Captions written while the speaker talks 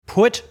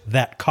Put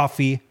that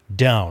coffee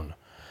down.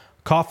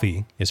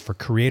 Coffee is for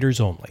creators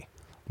only.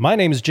 My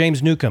name is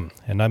James Newcomb,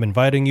 and I'm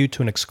inviting you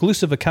to an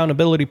exclusive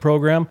accountability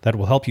program that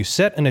will help you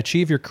set and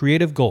achieve your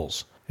creative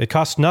goals. It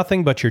costs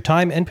nothing but your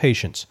time and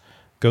patience.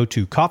 Go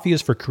to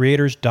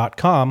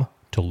coffeeisforcreators.com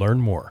to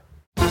learn more.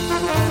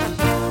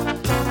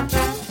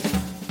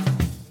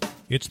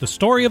 It's the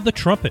story of the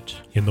trumpet,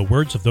 in the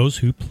words of those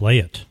who play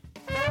it.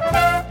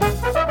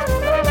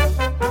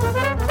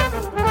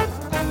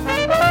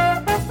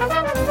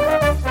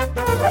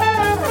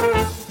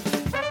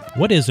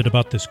 What is it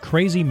about this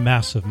crazy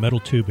mass of metal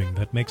tubing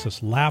that makes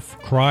us laugh,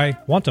 cry,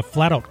 want to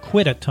flat out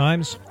quit at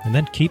times, and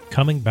then keep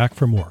coming back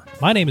for more?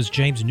 My name is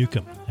James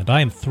Newcomb, and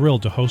I am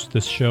thrilled to host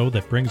this show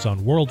that brings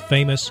on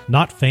world-famous,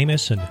 not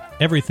famous, and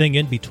everything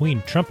in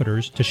between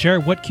trumpeters to share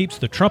what keeps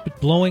the trumpet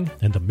blowing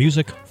and the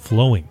music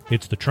flowing.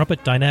 It's the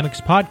Trumpet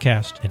Dynamics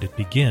Podcast, and it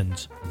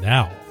begins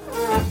now.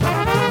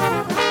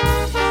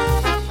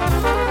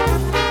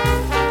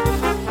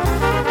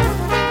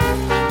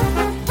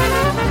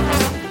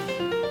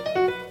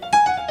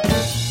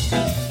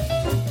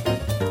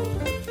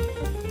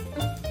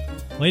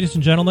 Ladies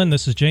and gentlemen,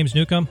 this is James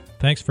Newcomb.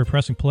 Thanks for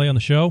pressing play on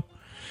the show.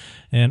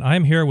 And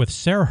I'm here with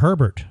Sarah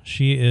Herbert.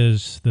 She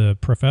is the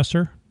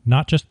professor,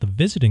 not just the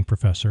visiting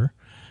professor,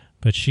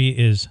 but she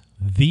is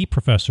the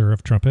professor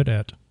of trumpet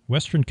at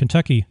Western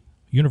Kentucky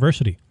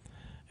University.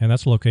 And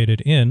that's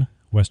located in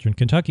Western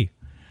Kentucky.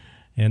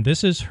 And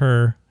this is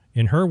her,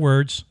 in her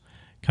words,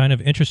 kind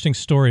of interesting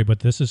story,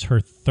 but this is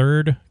her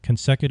third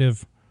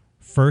consecutive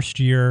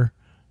first-year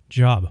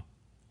job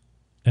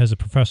as a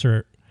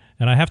professor.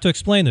 And I have to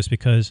explain this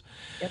because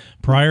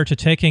prior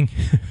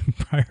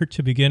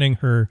to beginning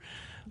her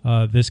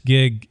this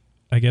gig,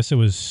 I guess it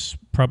was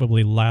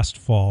probably last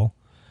fall,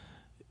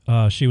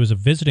 she was a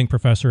visiting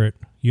professor at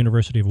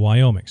University of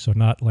Wyoming. So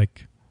not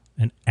like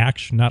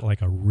not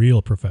like a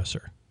real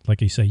professor.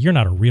 Like you say, you're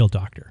not a real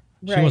doctor.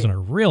 Right. She wasn't a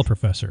real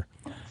professor.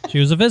 She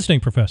was a visiting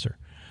professor.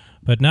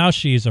 But now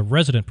she's a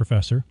resident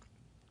professor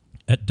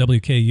at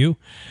WKU.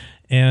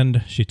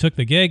 And she took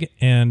the gig,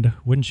 and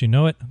wouldn't you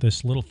know it,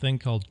 this little thing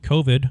called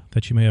COVID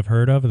that you may have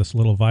heard of, this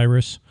little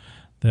virus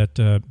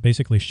that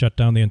basically shut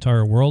down the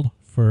entire world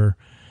for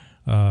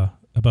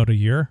about a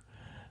year,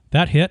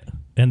 that hit,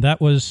 and that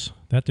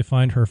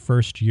defined her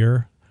first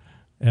year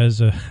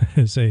as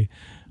a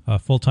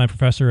full-time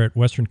professor at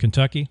Western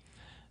Kentucky.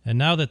 And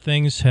now that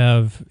things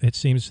it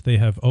seems they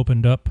have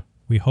opened up,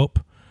 we hope,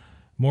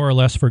 more or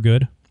less for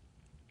good,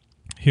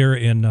 here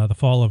in the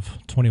fall of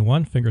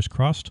 21, fingers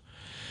crossed.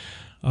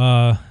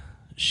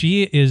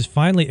 She is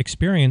finally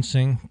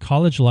experiencing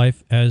college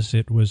life as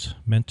it was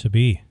meant to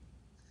be,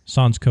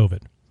 sans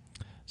COVID.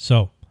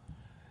 So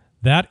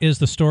that is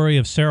the story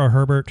of Sarah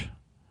Herbert,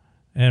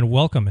 and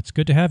welcome. It's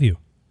good to have you.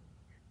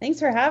 Thanks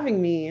for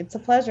having me. It's a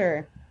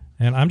pleasure.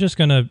 And I'm just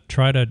going to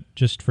try to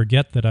just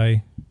forget that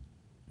I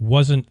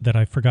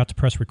forgot to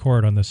press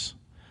record on this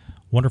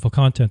wonderful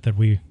content that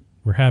we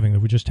were having,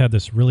 that we just had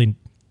this really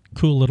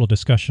cool little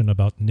discussion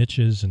about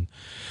niches and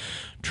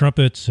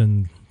trumpets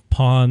and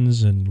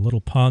ponds and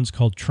little ponds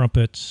called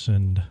trumpets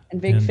and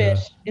big fish.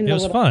 It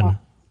was fun. Pond.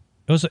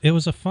 It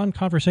was a fun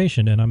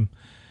conversation, and I'm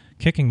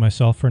kicking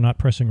myself for not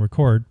pressing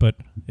record, but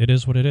it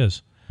is what it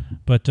is.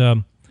 But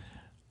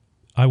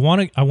I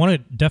want to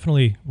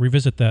definitely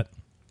revisit that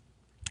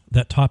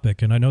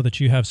topic, and I know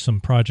that you have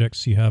some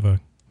projects. You have a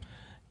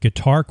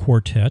guitar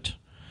quartet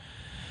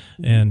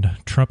and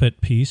trumpet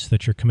piece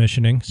that you're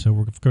commissioning, so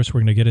of course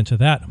we're going to get into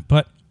that.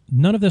 But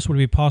none of this would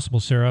be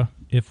possible, Sarah,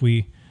 if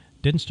we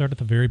didn't start at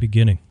the very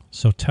beginning.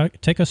 So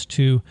take us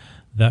to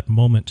that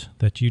moment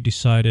that you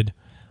decided,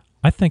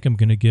 I think I'm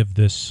going to give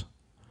this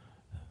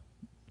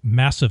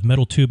massive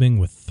metal tubing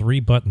with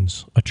 3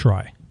 buttons a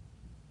try.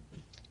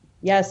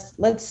 Yes,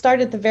 let's start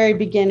at the very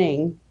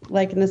beginning,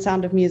 like in The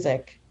Sound of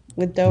Music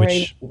with Do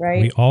Re,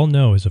 right? We all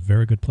know is a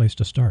very good place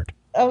to start.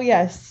 Oh,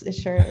 yes, it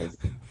sure is.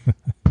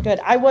 Good.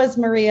 I was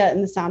Maria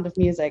in The Sound of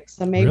Music,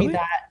 so maybe really?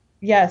 that,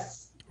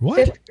 yes.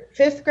 What?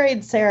 Fifth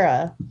grade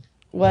Sarah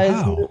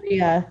was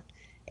Maria.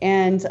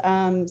 And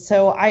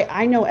so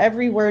I know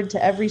every word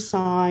to every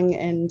song,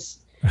 and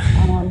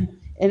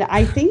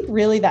I think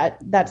really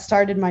that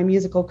started my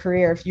musical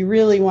career, if you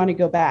really want to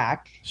go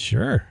back.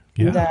 Sure.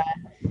 Yeah.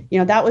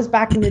 And, that was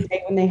back in the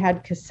day when they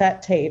had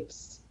cassette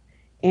tapes,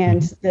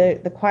 and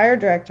the choir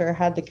director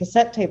had the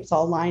cassette tapes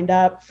all lined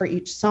up for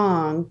each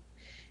song,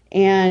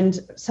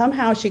 and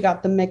somehow she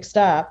got them mixed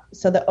up.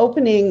 So the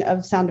opening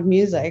of Sound of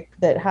Music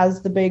that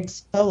has the big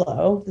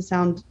solo, The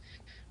Sound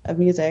of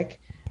Music,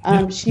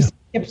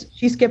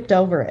 she skipped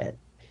over it,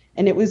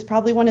 and it was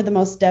probably one of the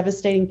most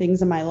devastating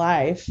things in my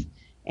life.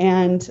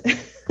 And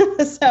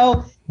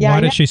so, yeah.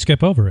 Why did she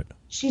skip over it?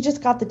 She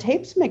just got the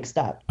tapes mixed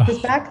up, because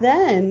back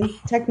then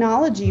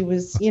technology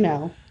was,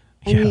 I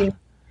mean,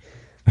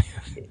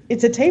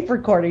 it's a tape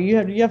recorder. You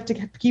have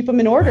to keep them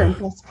in order and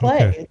press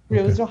play.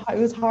 It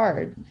was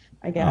hard,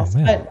 I guess.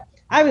 But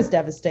I was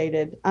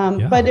devastated.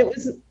 But it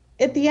was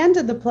at the end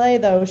of the play,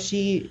 though.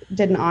 She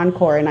did an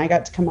encore, and I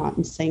got to come out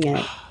and sing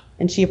it,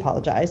 and she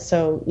apologized.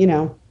 So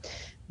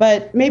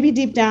But maybe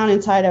deep down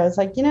inside, I was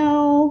like,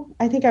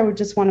 I think I would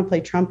just want to play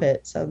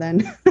trumpet. So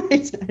then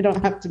I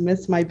don't have to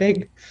miss my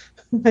big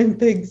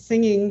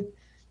singing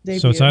debut.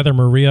 So it's either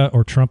Maria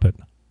or trumpet.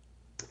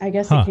 I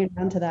guess it came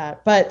down to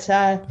that. But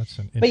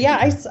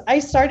yeah, I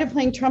started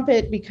playing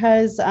trumpet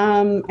because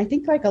I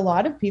think like a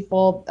lot of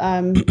people,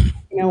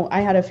 I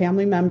had a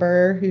family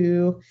member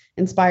who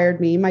inspired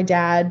me. My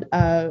dad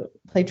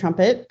played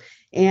trumpet,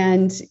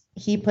 and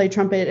he played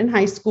trumpet in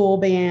high school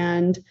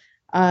band.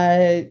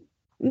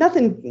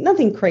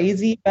 Nothing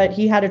crazy, but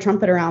he had a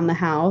trumpet around the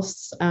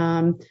house.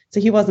 So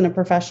he wasn't a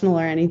professional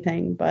or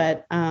anything,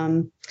 but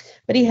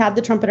he had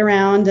the trumpet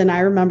around, and I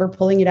remember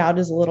pulling it out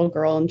as a little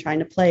girl and trying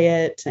to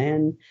play it.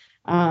 And,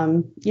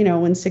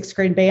 when sixth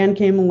grade band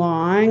came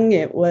along,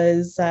 it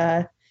was,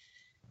 that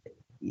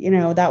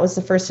was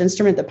the first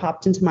instrument that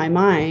popped into my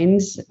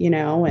mind,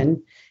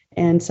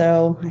 and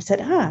so I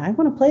said, I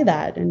want to play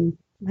that. And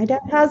my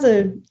dad has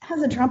a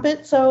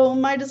trumpet, so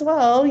might as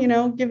well,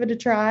 give it a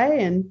try.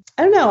 And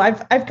I don't know,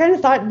 I've kind of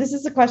thought this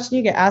is a question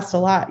you get asked a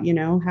lot,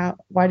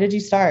 why did you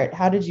start?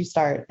 How did you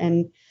start?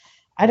 And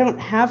I don't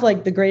have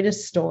like the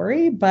greatest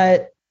story,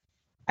 but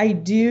I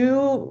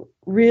do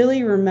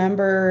really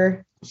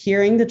remember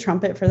hearing the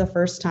trumpet for the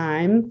first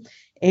time.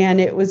 And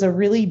it was a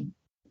really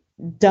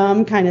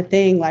dumb kind of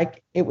thing.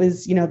 Like it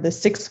was, the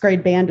sixth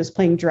grade band was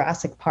playing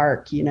Jurassic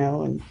Park,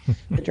 and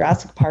the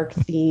Jurassic Park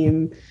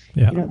theme,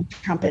 the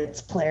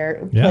trumpets play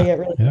it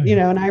really,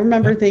 and I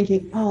remember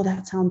thinking, oh,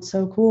 that sounds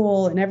so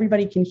cool. And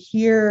everybody can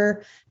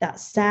hear that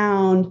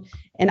sound.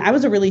 And I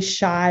was a really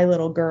shy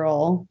little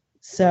girl.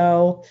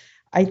 So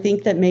I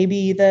think that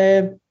maybe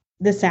the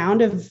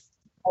sound of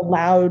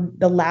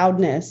the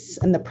loudness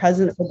and the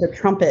presence of the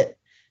trumpet,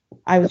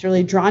 I was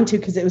really drawn to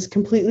because it was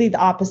completely the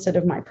opposite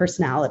of my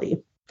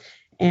personality.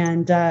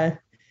 And,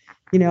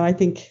 I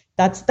think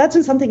that's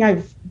been something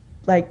I've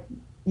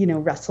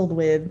wrestled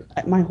with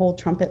my whole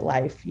trumpet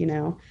life,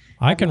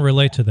 I can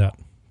relate to that,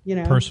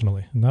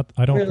 personally.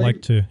 I don't really?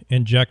 like to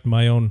inject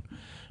my own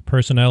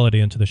personality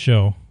into the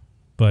show,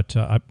 but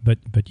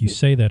you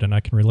say that, and I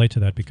can relate to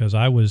that because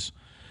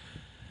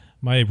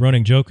my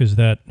running joke is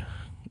that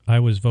I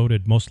was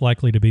voted most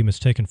likely to be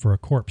mistaken for a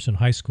corpse in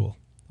high school.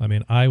 I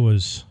mean, I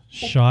was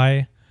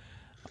shy,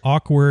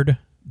 awkward,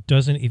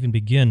 doesn't even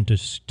begin to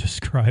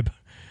describe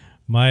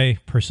my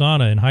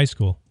persona in high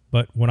school.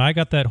 But when I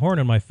got that horn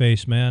in my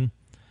face, man,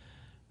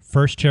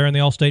 first chair in the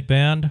All-State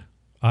Band,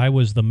 I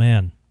was the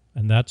man.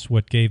 And that's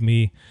what gave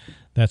me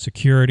that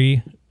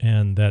security,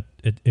 and that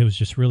it was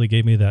just really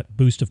gave me that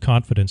boost of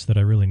confidence that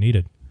I really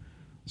needed.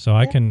 So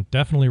I can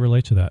definitely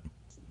relate to that.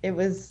 It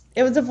was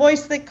a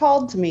voice that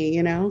called to me,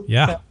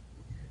 Yeah. So,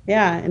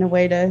 yeah, in a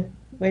way to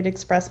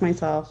express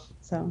myself.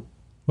 So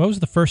what was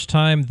the first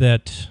time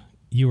that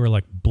you were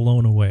like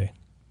blown away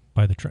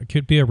by the track?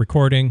 Could be a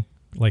recording,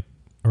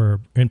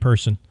 or in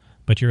person,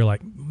 but you're like,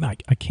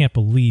 I can't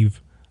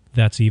believe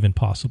that's even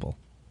possible.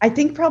 I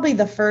think probably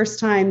the first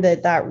time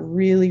that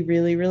really,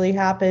 really, really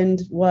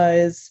happened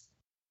was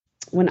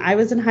when I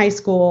was in high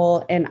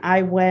school, and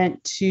I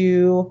went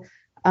to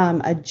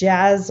a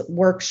jazz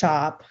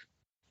workshop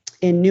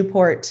in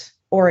Newport,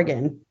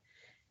 Oregon.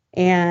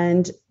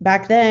 And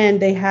back then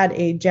they had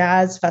a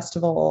jazz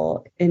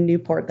festival in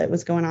Newport that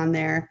was going on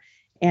there.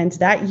 And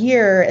that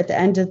year, at the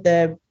end of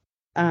the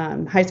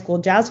high school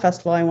jazz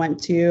festival I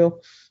went to,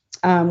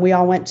 we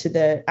all went to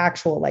the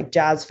actual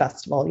jazz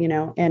festival,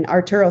 and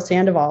Arturo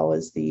Sandoval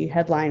was the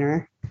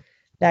headliner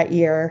that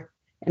year.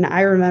 And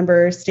I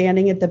remember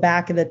standing at the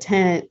back of the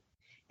tent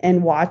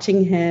and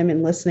watching him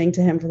and listening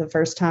to him for the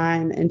first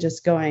time and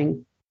just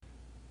going,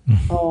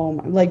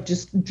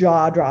 just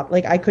jaw drop.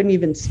 I couldn't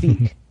even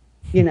speak,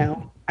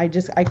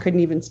 I couldn't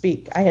even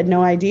speak. I had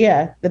no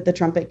idea that the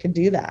trumpet could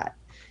do that,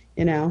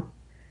 and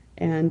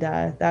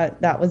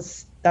that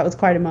was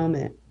quite a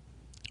moment.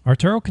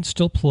 Arturo can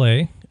still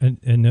play, and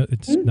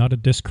it's not a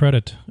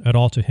discredit at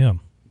all to him,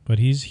 but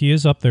he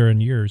is up there in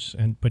years,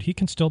 but he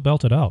can still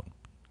belt it out,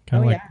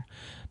 kind of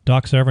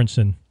Doc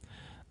Severinsen,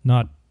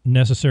 not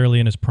necessarily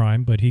in his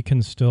prime, but he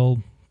can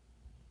still.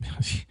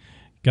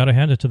 Got to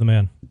hand it to the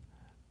man.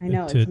 I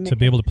know, to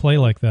be able to play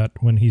like that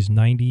when he's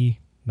 90,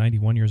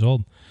 91 years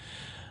old.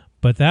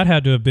 But that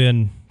had to have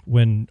been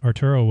when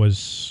Arturo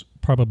was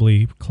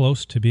probably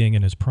close to being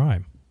in his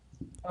prime.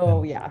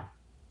 Oh, yeah.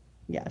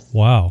 Yes.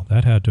 Wow,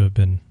 that had to have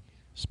been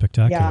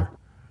spectacular. Yeah.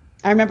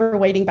 I remember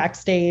waiting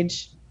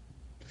backstage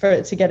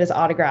to get his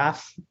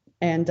autograph,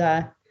 and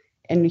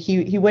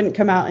he wouldn't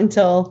come out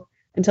until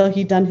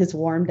he'd done his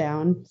warm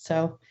down.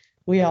 So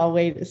we all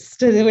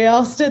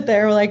stood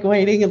there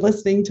waiting and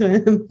listening to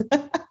him.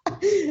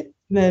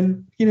 And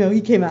then,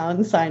 he came out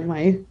and signed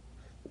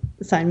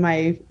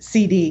my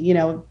CD,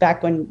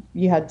 back when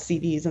you had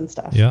CDs and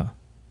stuff. Yeah.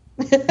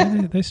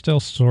 They still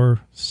store,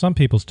 some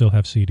people still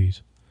have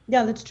CDs.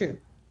 Yeah, that's true.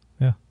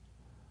 Yeah.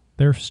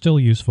 They're still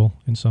useful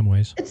in some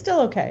ways. It's still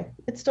okay.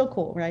 It's still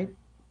cool, right?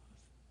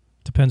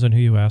 Depends on who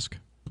you ask.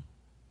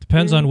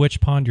 Depends on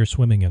which pond you're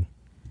swimming in.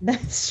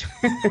 That's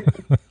true.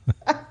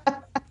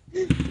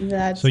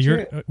 That's so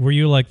true. Were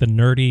you like the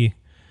nerdy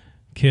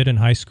kid in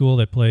high school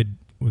that played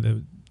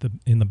with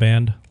in the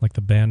band, like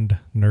the band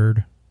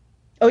nerd?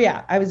 Oh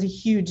yeah, I was a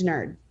huge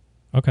nerd.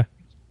 Okay.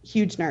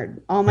 Huge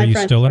nerd. All my Are you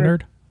friends still a were,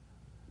 nerd?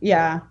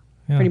 yeah,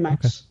 Yeah. pretty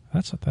much.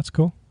 Okay. That's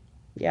cool.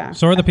 Yeah.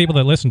 So are the people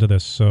that listen to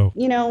this. So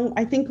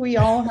I think we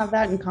all have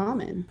that in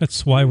common.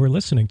 that's why we're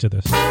listening to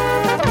this.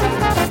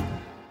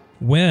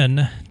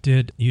 When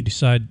did you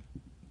decide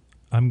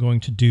I'm going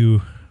to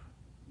do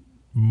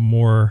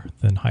more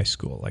than high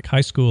school? Like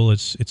high school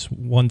it's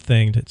one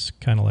thing. It's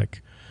kind of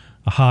like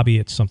a hobby.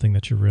 It's something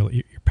that you're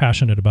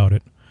passionate about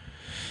it.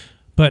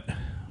 But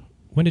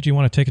when did you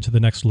want to take it to the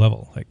next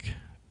level? Like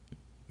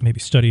maybe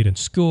study it in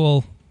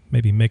school,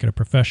 maybe make it a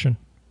profession.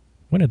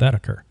 When did that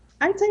occur?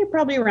 I'd say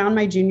probably around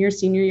my senior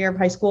year of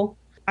high school.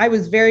 I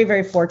was very,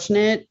 very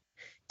fortunate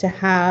to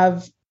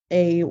have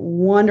a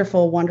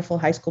wonderful, wonderful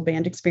high school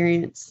band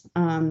experience.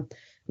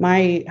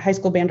 My high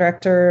school band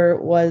director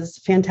was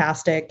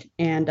fantastic.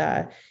 And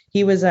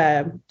he was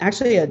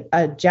actually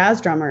a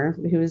jazz drummer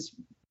who was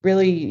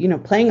really,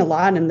 playing a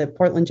lot in the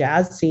Portland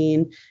jazz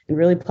scene and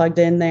really plugged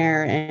in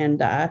there.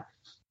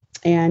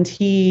 And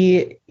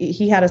he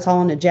had us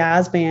all in a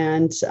jazz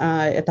band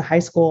at the high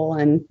school,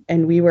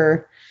 and we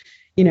were,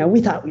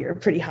 we thought we were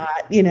pretty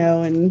hot,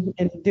 and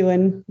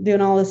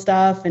doing all this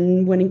stuff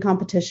and winning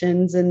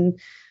competitions and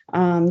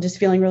just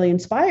feeling really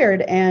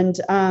inspired. And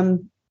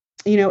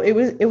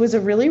it was a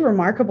really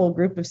remarkable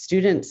group of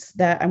students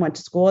that I went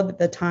to school with at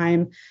the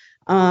time.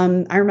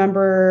 I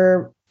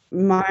remember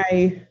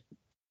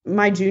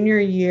my junior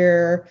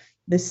year,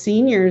 the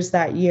seniors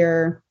that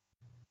year,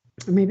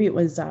 or maybe it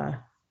was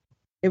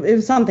it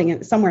was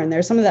something somewhere in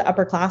there. Some of the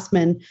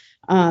upperclassmen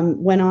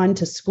went on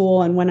to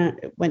school and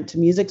went to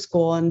music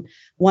school, and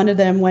one of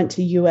them went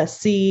to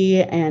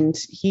USC, and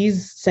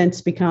he's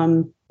since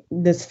become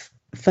this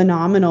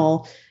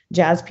phenomenal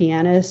jazz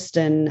pianist,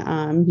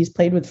 and he's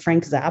played with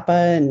Frank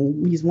Zappa,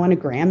 and he's won a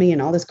Grammy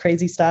and all this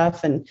crazy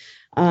stuff. And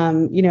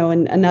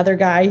and another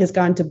guy has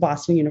gone to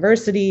Boston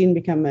University and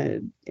become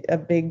a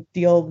big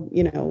deal,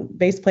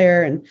 bass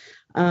player. And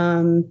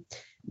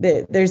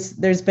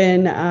there's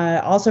been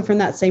also from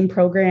that same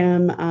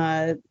program,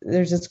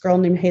 there's this girl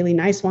named Haley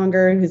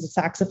Neiswanger, who's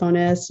a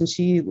saxophonist, and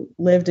she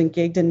lived and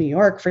gigged in New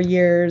York for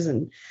years.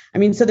 And I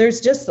mean, so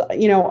there's just,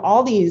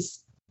 all these,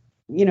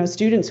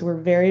 students who were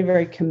very,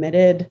 very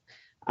committed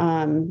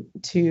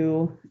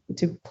to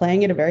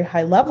playing at a very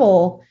high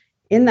level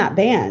in that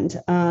band.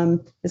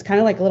 It's kind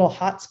of like a little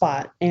hot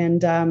spot.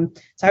 And so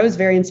I was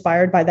very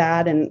inspired by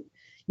that. And,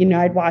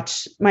 I'd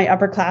watch my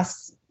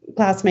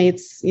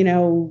classmates,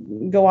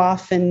 go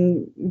off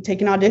and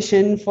take an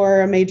audition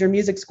for a major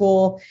music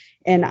school.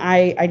 And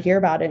I'd hear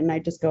about it and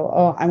I'd just go,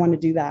 oh, I want to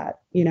do that.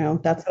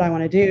 That's what I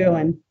want to do.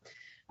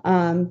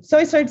 And so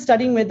I started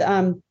studying with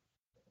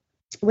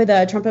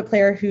a trumpet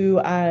player who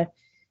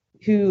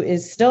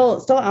is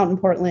still out in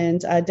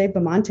Portland, Dave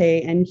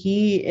Bamonte, and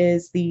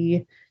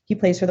he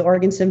plays for the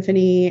Oregon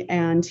Symphony,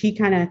 and he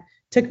kind of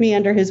took me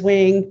under his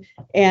wing,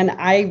 and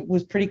I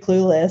was pretty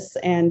clueless.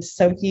 And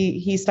so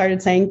he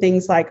started saying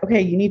things like,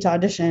 okay, you need to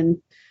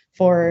audition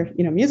for,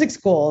 music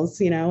schools,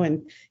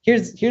 and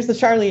here's the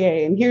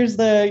Charlier, and here's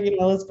the,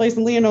 this place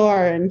in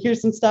Leonore, and here's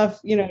some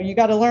stuff, you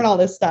got to learn all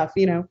this stuff,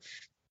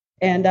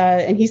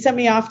 And he sent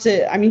me off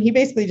to, he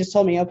basically just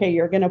told me, okay,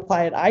 you're going to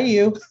apply at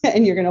IU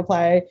and you're going to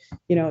apply,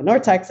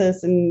 North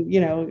Texas. And,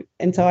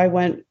 and so I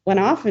went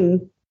off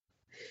and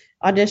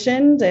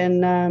auditioned.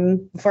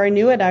 And before I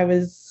knew it, I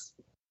was,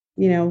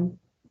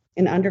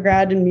 in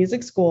undergrad in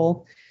music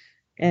school,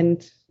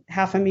 and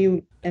half of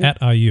me. At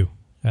IU.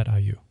 At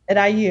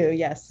IU,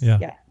 yes.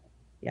 Yeah.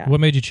 Yeah. What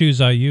made you choose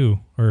IU?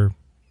 Or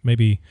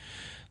maybe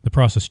the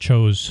process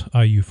chose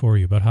IU for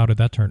you, but how did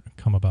that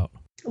come about?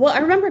 Well, I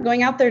remember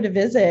going out there to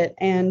visit,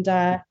 and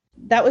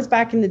that was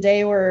back in the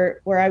day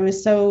where I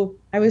was so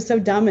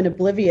dumb and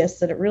oblivious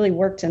that it really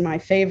worked in my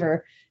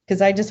favor,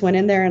 because I just went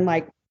in there and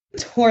like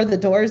tore the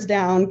doors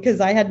down because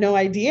I had no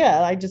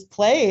idea. I just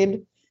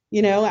played,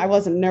 I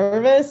wasn't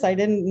nervous. I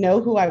didn't know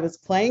who I was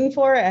playing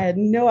for. I had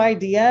no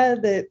idea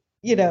that,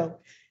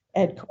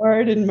 Ed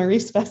Cord and Marie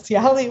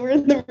Speciale were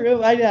in the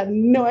room. I had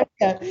no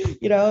idea,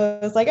 I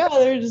was like, oh,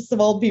 they're just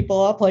some old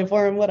people. I'll play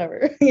for them,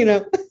 whatever, and,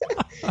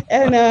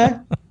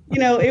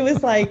 it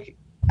was like,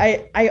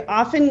 I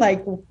often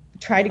like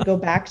try to go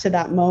back to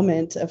that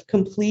moment of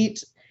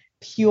complete,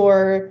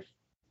 pure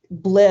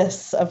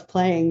bliss of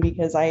playing,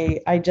 because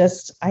I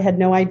had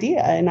no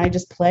idea, and I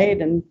just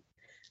played, and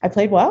I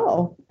played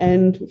well.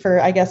 And for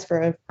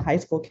a high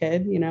school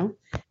kid, and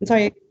so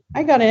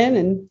I got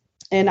in,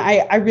 and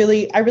I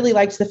really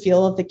liked the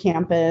feel of the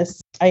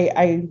campus.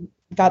 I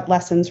got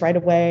lessons right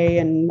away,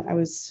 and I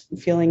was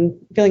feeling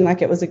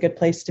like it was a good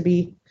place to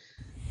be.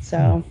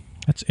 So.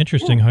 That's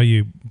interesting how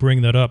you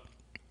bring that up,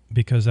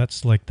 because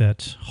that's like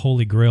that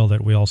holy grail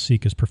that we all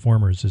seek as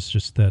performers, is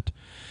just that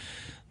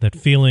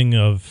feeling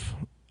of,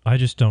 I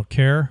just don't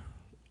care.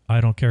 I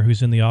don't care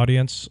who's in the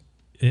audience.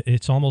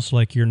 It's almost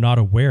like you're not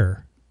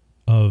aware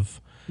of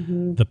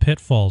the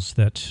pitfalls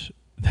that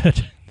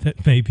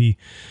may be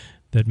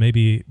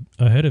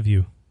ahead of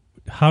you.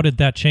 How did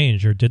that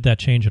change, or did that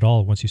change at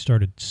all once you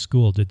started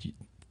school?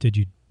 Did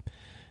you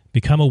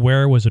become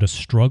aware? Was it a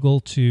struggle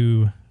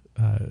to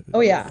Oh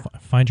yeah.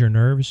 find your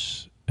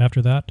nerves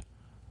after that?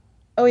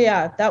 Oh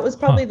yeah. That was Huh.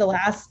 probably the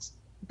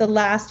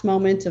last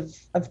moment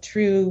of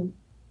true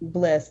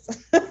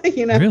bliss,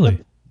 you know?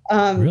 Really?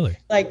 Um, Really?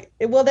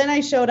 well, then I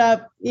showed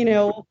up,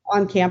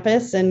 on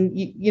campus, and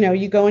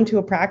you go into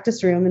a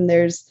practice room, and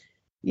there's,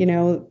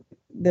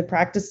 the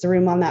practice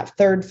room on that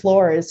third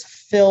floor is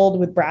filled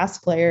with brass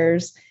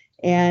players.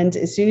 And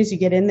as soon as you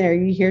get in there,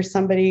 you hear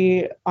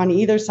somebody on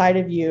either side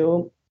of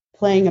you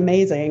playing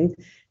amazing.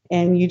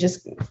 And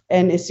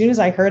as soon as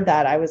I heard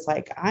that, I was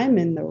like, I'm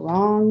in the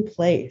wrong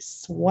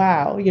place.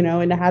 Wow.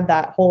 And I had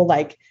that whole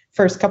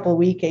first couple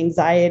week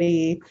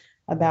anxiety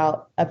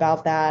about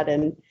that.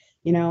 And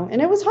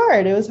it was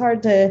hard. It was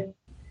hard to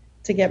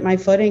get my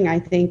footing, I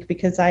think,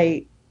 because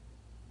I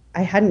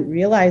hadn't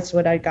realized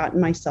what I'd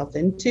gotten myself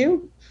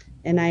into,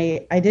 and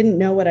I didn't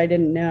know what I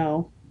didn't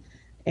know,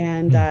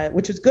 and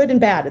which was good and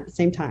bad at the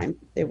same time.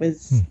 It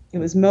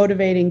was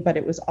motivating, but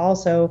it was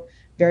also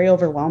very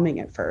overwhelming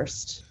at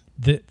first.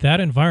 That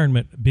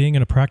environment, being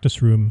in a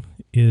practice room,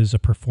 is a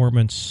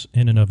performance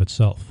in and of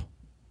itself.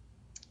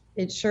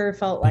 It sure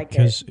felt like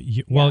because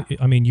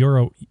I mean,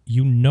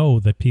 you know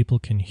that people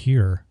can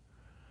hear,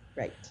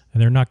 right,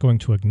 and they're not going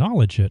to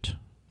acknowledge it.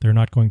 They're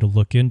not going to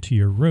look into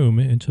your room,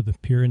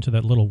 peer into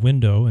that little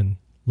window and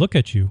look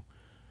at you,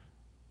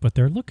 but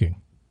they're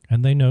looking,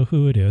 and they know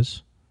who it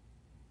is,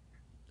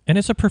 and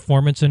it's a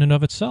performance in and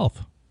of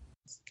itself.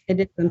 It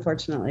is,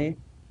 unfortunately.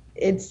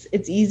 It's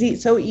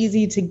so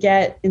easy to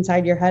get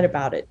inside your head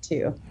about it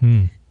too.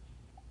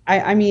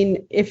 I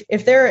mean,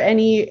 if there are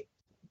any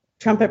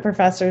trumpet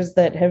professors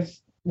that have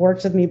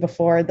worked with me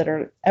before that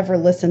are ever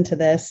listened to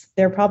this,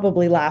 they're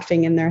probably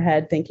laughing in their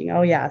head thinking,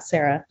 oh yeah,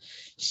 Sarah,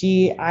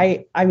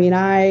 I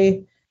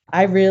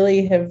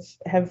really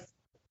have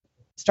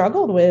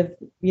struggled with,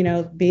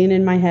 being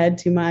in my head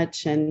too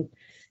much. And,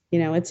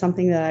 it's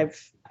something that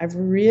I've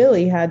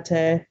really had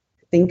to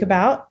think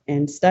about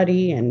and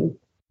study and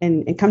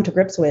come to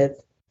grips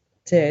with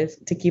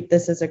to keep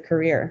this as a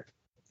career,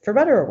 for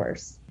better or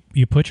worse.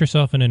 You put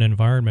yourself in an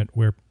environment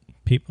where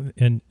people,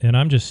 and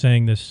I'm just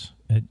saying this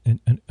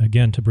and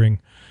again to bring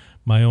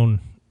my own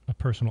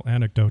personal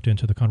anecdote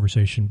into the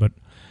conversation, but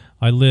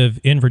I live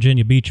in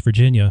Virginia Beach,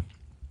 Virginia,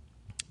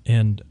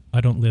 and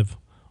I don't live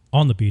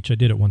on the beach. I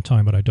did at one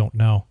time, but I don't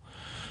now.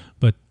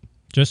 But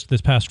just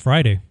this past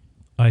Friday,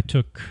 I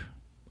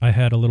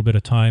had a little bit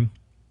of time,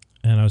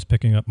 and I was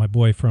picking up my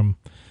boy from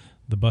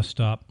the bus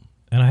stop,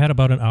 and I had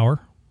about an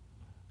hour,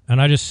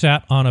 and I just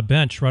sat on a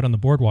bench right on the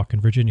boardwalk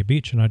in Virginia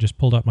Beach, and I just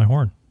pulled out my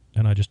horn,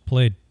 and I just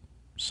played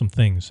some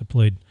things. I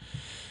played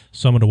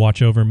Someone to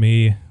Watch Over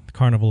Me, the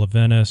Carnival of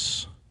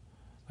Venice.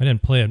 I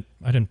didn't play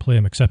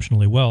them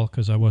exceptionally well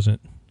because I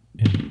wasn't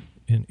in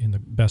the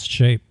best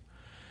shape.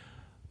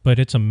 But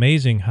it's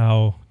amazing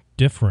how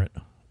different.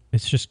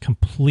 It's just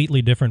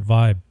completely different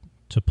vibe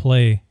to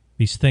play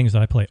these things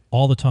that I play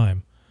all the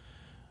time.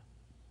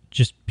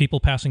 Just people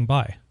passing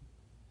by.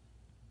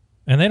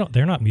 And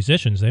they're not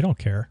musicians, they don't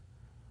care.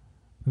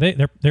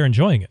 They're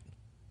enjoying it.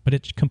 But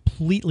it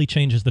completely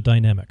changes the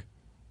dynamic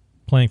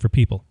playing for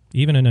people,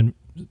 even in a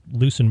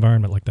loose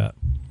environment like that.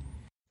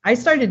 I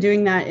started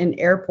doing that in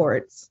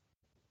airports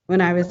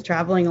when I was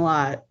traveling a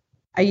lot.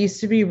 I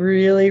used to be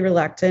really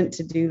reluctant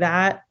to do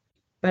that,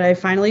 but I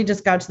finally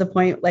just got to the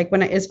point,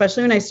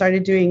 especially when I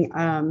started doing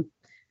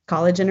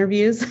college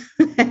interviews,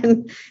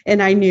 and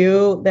I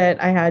knew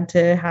that I had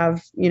to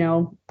have,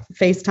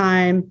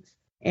 FaceTime,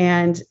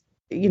 and,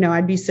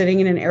 I'd be sitting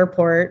in an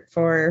airport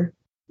for,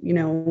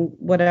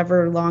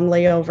 whatever long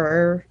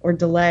layover or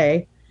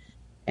delay.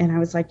 And I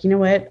was like, you know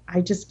what? I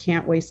just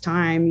can't waste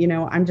time.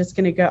 I'm just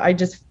going to I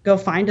just go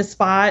find a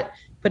spot,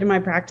 put in my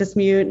practice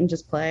mute, and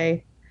just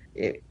play.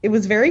 It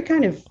was very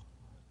kind of...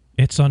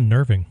 It's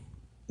unnerving.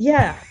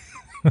 Yeah.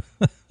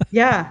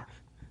 Yeah.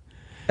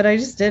 But I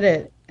just did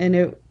it. And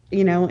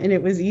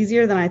it was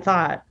easier than I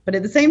thought. But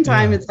at the same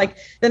time, It's like,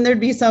 then there'd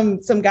be some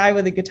guy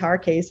with a guitar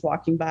case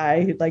walking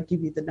by who'd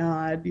give you the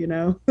nod,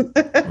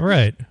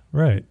 Right.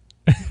 So.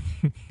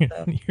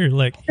 You're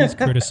like, he's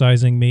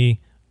criticizing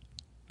me.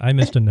 I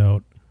missed a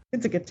note.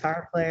 It's a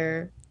guitar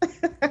player.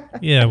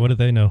 Yeah, what do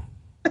they know?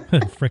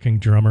 Fricking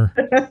drummer.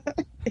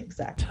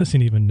 Exactly.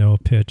 Doesn't even know a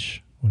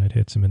pitch when it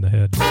hits him in the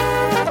head.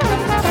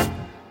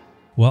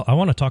 Well, I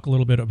want to talk a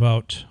little bit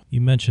about, you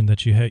mentioned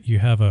that you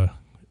have a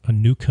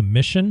new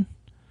commission,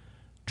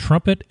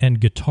 trumpet and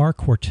guitar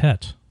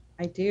quartet.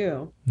 I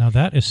do. Now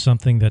that is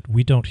something that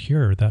we don't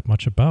hear that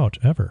much about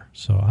ever.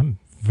 So I'm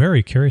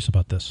very curious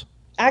about this.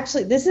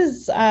 Actually, this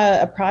is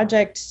a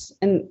project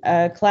and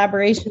a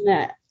collaboration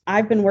that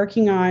I've been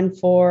working on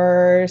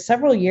for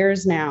several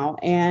years now,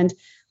 and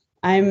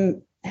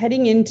I'm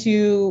heading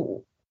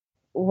into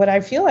what I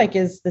feel like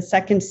is the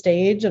second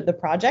stage of the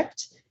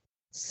project.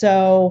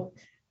 So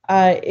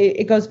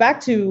it goes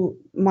back to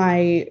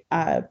my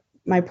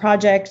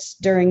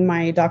project during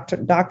my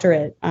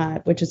doctorate,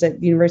 which is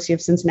at the University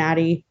of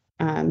Cincinnati,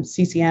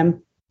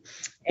 CCM,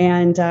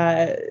 and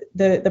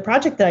the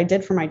project that I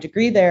did for my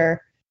degree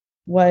there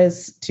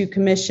was to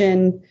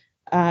commission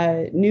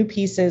new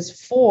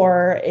pieces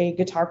for a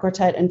guitar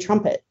quartet and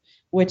trumpet,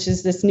 which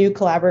is this new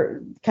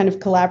kind of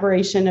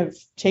collaboration of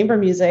chamber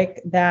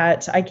music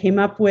that I came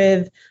up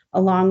with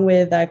along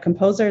with a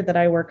composer that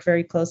I work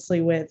very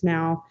closely with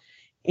now.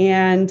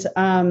 And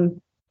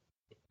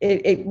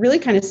it really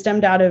kind of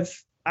stemmed out of,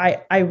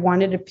 I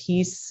wanted a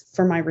piece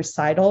for my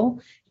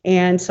recital.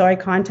 And so I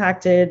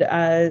contacted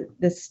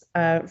this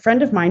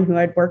friend of mine who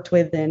I'd worked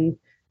with in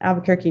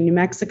Albuquerque, New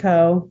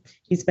Mexico.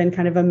 He's been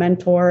kind of a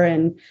mentor,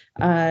 and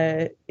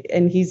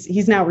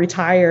he's now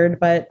retired,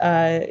 but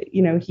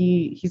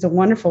he's a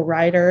wonderful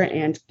writer,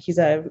 and he's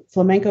a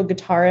flamenco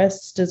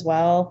guitarist as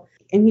well.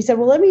 And he said,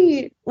 well, let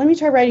me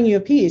try writing you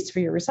a piece for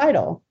your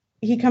recital.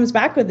 He comes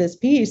back with this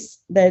piece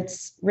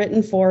that's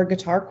written for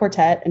guitar,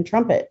 quartet, and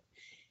trumpet.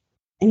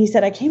 And he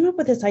said, I came up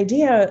with this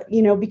idea,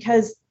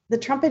 because the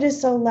trumpet is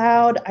so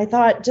loud. I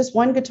thought just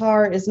one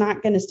guitar is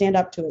not going to stand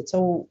up to it.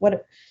 So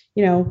what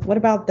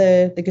about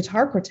the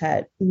guitar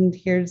quartet? And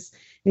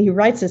he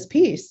writes this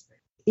piece,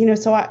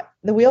 so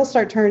the wheels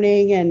start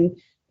turning,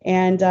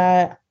 and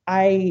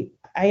I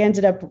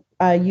ended up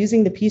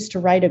using the piece to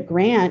write a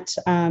grant,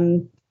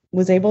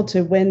 was able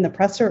to win the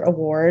Presser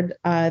Award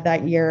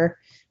that year,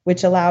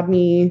 which allowed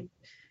me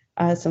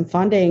some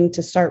funding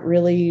to start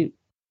really,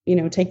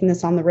 taking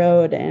this on the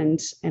road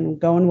and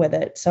going with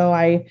it. So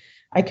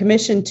I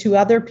commissioned 2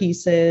 other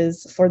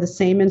pieces for the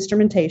same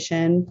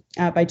instrumentation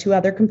by 2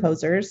 other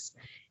composers.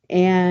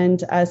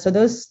 And so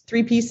those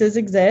 3 pieces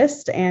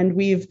exist, and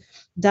we've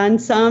done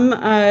some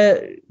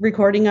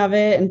recording of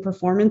it and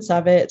performance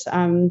of it.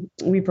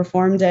 We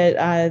performed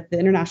at the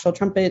International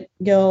Trumpet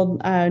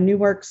Guild New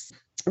Works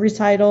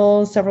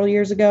recital several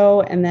years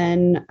ago, and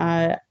then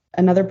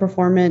another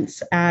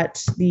performance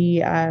at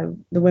the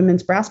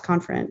Women's Brass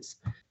Conference.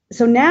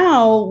 So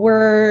now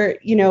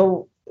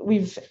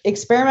we've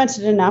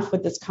experimented enough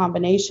with this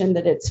combination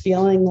that it's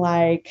feeling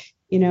like,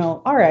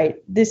 all right,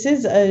 this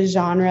is a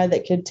genre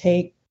that could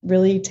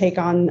really take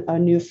on a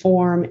new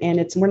form,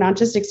 and we're not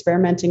just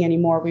experimenting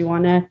anymore. We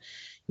want to,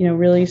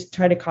 really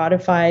try to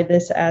codify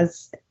this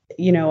as,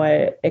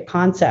 a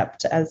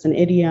concept, as an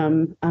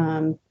idiom.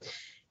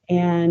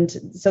 And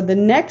so the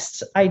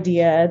next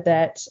idea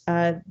that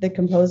the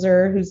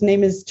composer, whose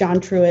name is John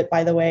Truitt,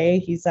 by the way,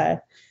 he's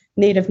a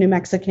native New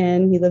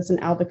Mexican. He lives in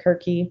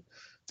Albuquerque.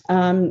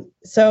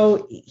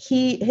 So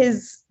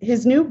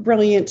his new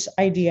brilliant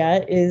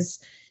idea is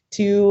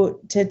to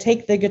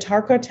take the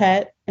guitar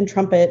quartet and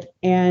trumpet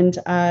and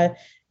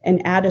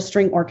add a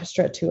string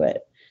orchestra to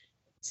it.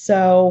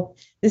 So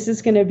this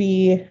is going to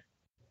be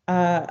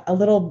a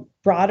little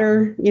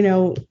broader,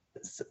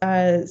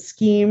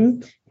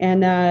 scheme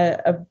and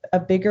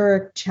a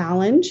bigger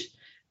challenge,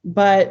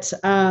 but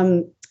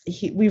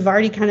we've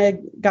already kind of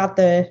got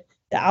the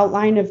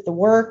outline of the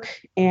work,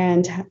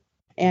 and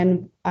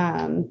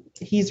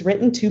he's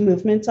written 2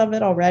 movements of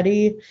it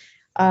already.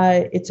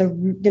 It's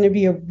going to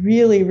be a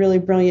really, really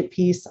brilliant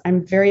piece.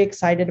 I'm very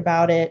excited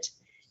about it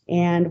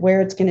and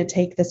where it's going to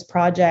take this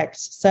project.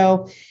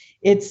 So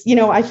it's,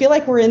 I feel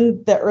like we're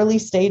in the early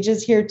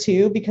stages here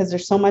too, because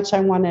there's so much I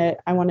want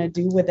to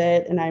do with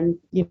it. And I'm,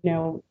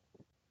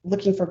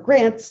 looking for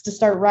grants to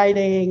start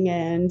writing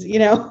and,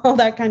 all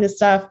that kind of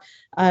stuff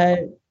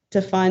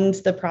to fund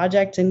the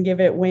project and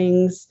give it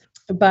wings.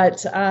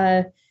 But,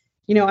 I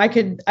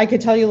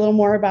could tell you a little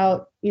more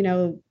about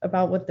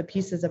what the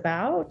piece is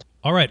about.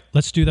 All right,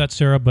 let's do that,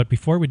 Sarah. But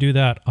before we do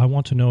that, I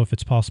want to know if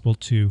it's possible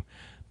to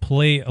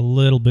play a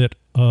little bit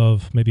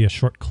of maybe a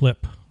short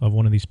clip of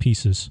one of these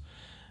pieces,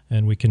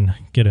 and we can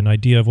get an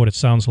idea of what it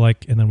sounds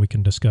like, and then we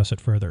can discuss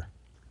it further.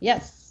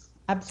 Yes,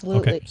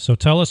 absolutely. Okay, so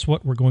tell us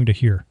what we're going to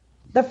hear.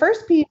 The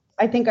first piece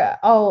I think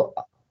I'll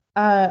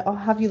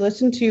have you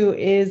listen to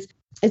is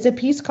a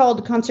piece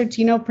called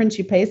Concertino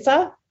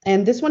Principessa,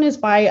 and this one is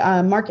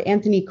by Mark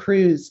Anthony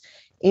Cruz.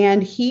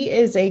 And he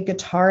is a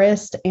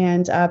guitarist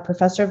and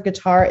professor of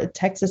guitar at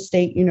Texas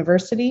State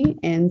University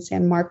in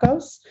San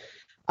Marcos.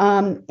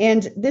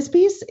 And this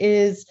piece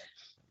has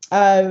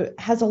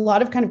a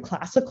lot of kind of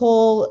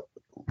classical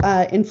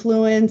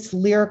influence,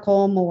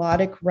 lyrical,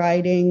 melodic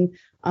writing.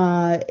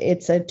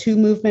 It's a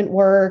 2-movement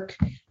work.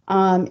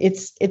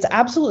 It's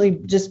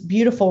absolutely just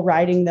beautiful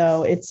writing,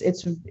 though.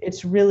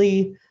 It's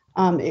really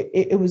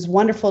it was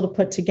wonderful to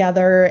put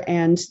together,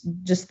 and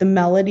just the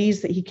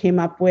melodies that he came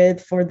up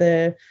with for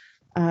the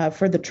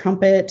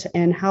trumpet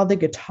and how the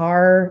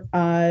guitar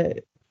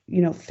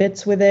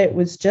fits with it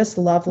was just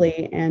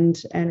lovely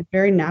and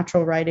very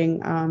natural writing.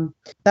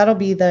 That'll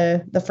be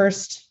the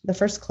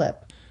first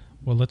clip.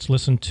 Well, let's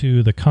listen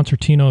to the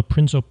Concertino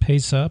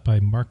Principessa by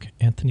Mark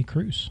Anthony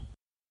Cruz.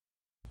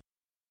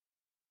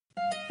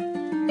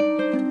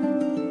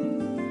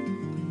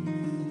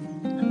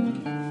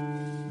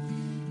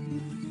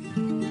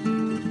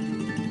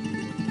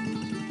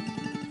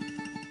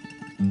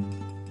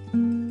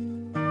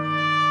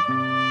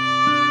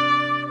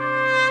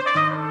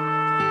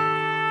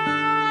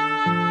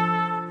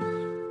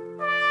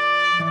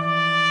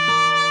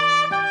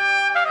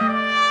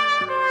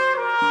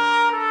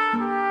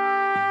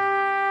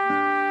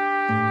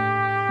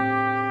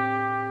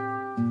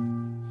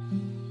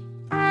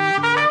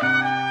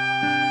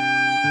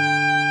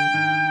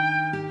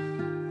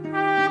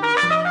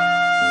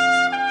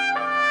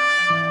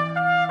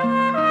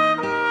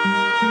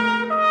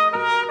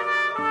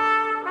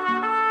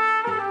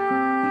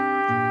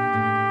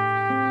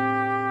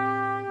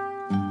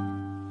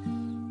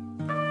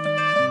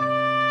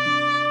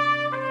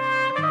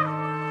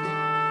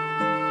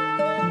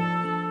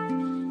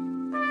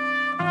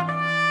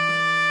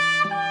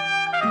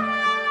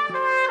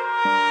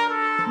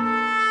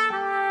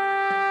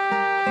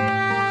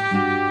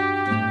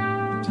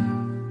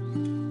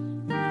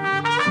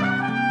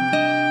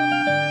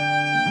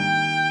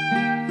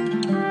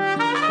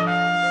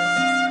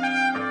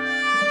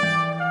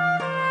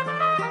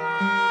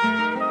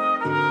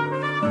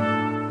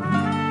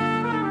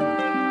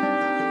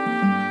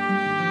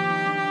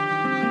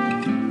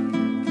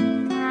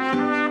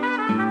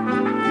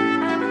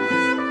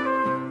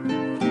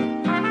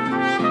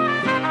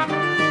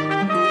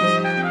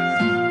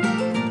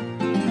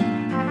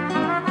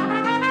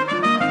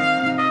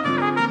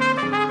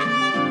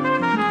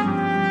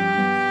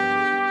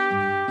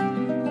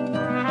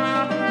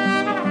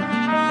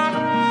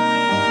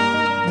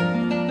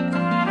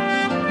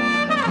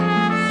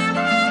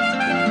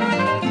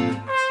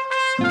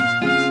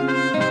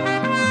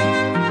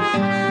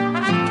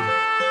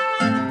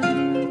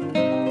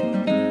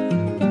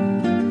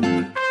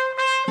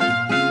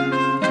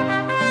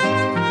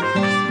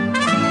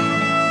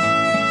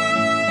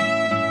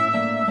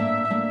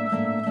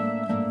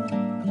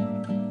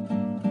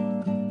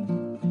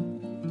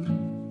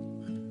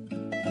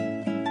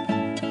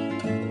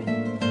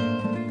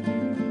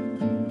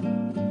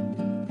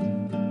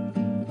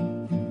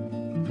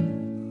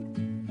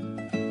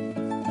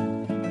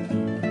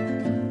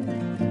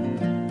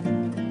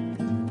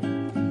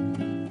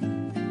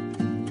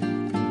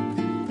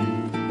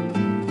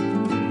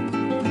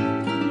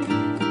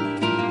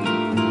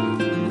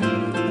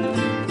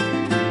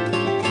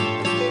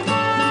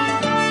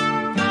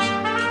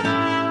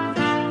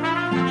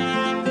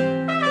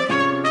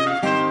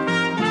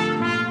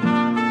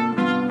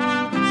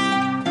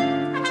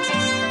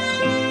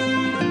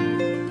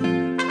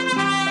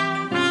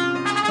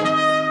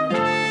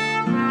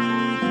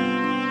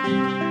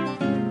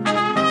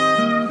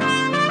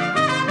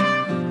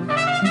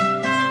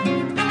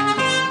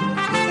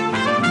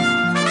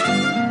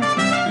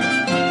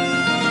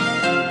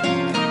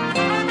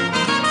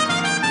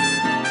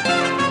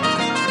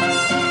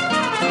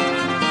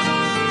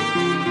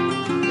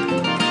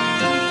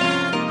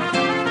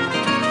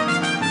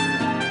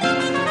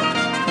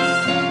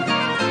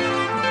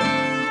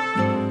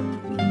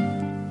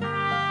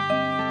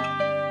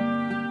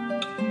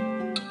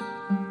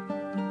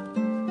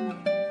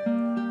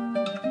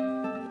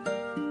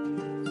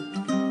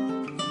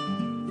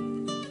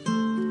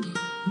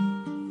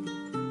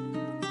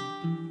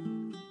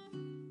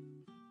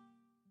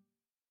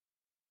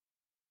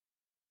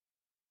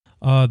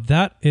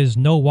 That is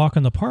No Walk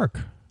in the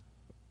Park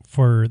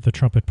for the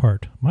trumpet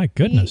part. My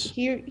goodness.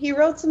 He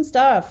wrote some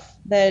stuff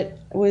that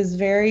was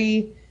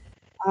very,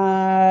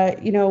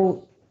 you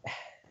know,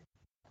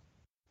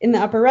 in the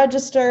upper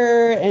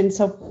register, and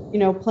so, you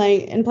know,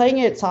 playing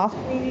it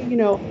softly, you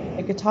know,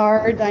 a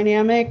guitar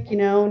dynamic, you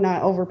know,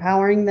 not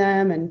overpowering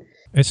them. And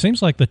it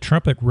seems like the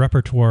trumpet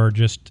repertoire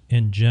just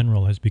in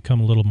general has become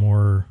a little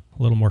more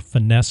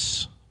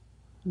finesse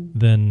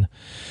than,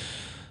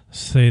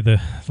 say,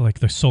 the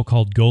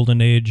so-called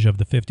golden age of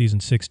the 50s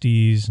and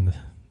 60s, and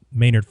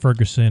Maynard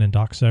Ferguson and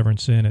Doc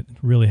Severinsen. It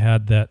really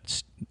had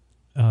that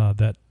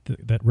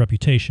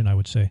reputation, I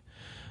would say,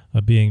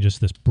 of being just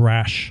this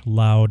brash,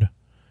 loud.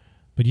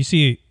 But you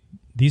see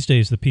these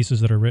days the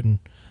pieces that are written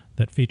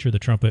that feature the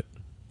trumpet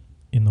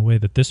in the way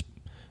that this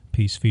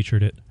piece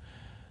featured it,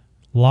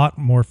 a lot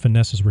more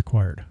finesse is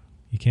required.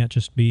 You can't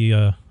just be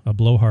a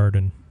blowhard,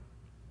 and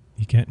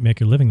you can't make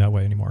your living that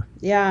way anymore.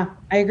 Yeah,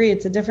 I agree.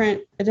 It's a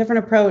different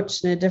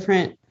approach and a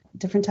different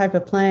type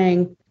of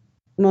playing.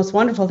 The most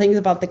wonderful things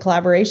about the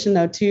collaboration,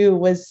 though, too,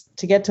 was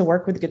to get to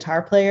work with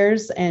guitar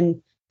players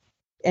and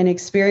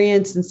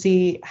experience and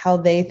see how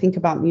they think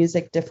about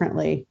music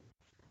differently.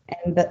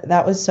 And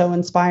that was so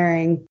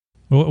inspiring.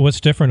 What's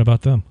different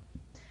about them?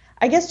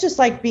 I guess just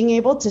like being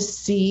able to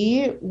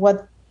see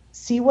what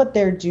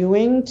they're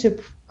doing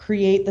to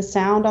create the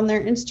sound on their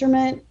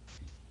instrument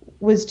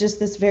was just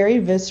this very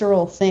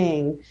visceral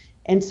thing.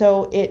 And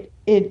so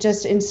it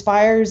just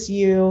inspires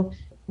you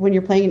when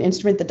you're playing an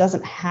instrument that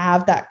doesn't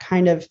have that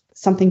kind of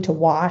something to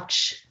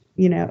watch,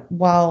 you know,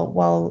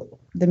 while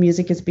the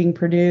music is being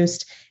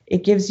produced.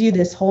 It gives you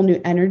this whole new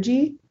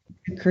energy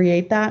to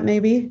create that,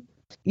 maybe.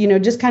 You know,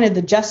 just kind of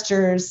the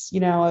gestures, you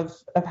know,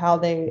 of how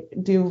they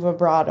do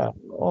vibrato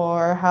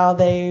or how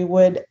they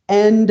would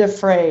end a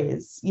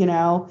phrase, you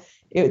know.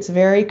 It's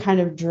very kind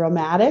of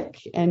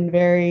dramatic and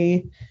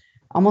very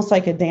almost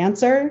like a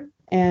dancer.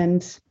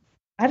 And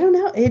I don't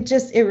know,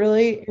 it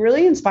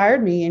really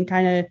inspired me and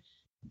kind of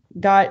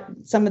got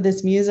some of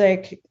this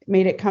music,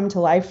 made it come to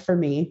life for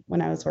me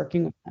when I was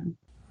working with them.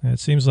 It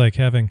seems like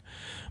having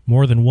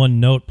more than one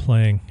note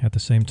playing at the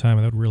same time,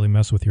 that would really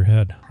mess with your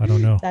head. I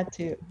don't know. That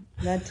too.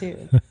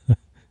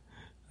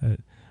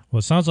 Well,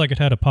 it sounds like it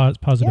had a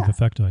positive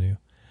effect on you.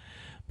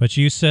 But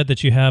you said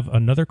that you have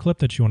another clip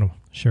that you want to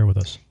share with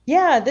us.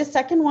 Yeah, this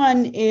second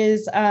one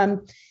is,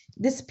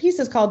 this piece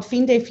is called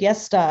Fin de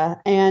Fiesta.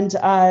 And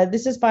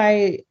this is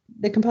by,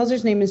 the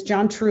composer's name is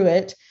John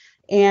Truitt.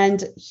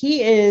 And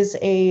he is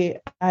a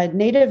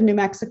native New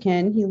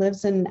Mexican. He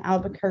lives in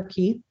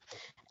Albuquerque.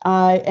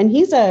 And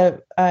he's a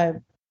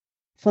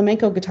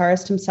flamenco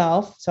guitarist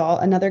himself, so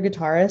another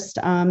guitarist.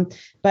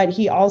 But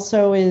he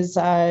also is,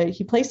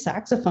 he plays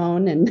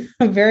saxophone and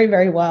very,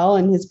 very well,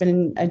 and has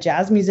been a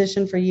jazz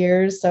musician for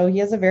years. So he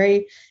has a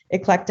very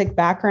eclectic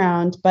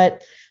background.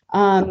 But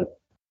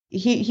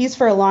he's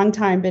for a long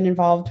time been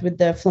involved with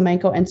the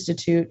Flamenco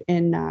Institute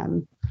in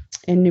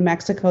New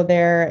Mexico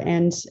there,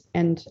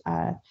 and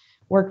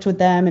worked with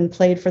them and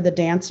played for the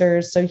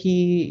dancers. So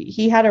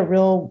he had a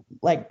real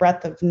like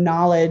breadth of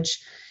knowledge,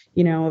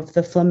 you know, of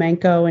the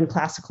flamenco and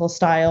classical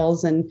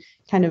styles, and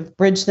kind of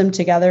bridged them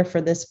together for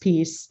this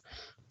piece.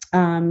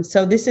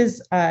 So this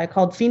is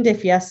called Fin de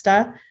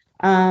Fiesta.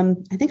 I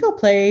think I'll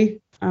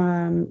play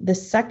the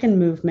second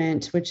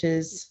movement, which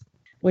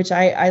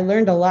I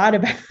learned a lot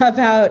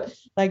about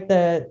like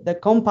the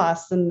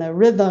compás and the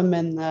rhythm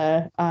and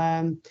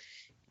the,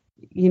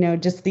 you know,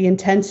 just the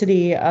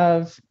intensity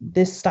of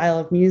this style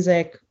of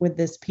music with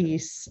this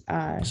piece.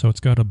 So it's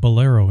got a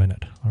bolero in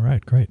it. All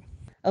right, great.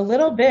 A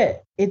little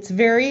bit. It's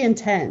very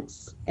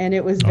intense, and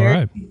it was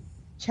very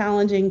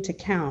challenging to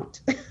count.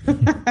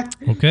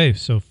 Okay,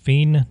 so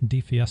Fin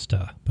de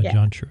Fiesta by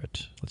John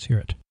Truitt. Let's hear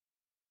it.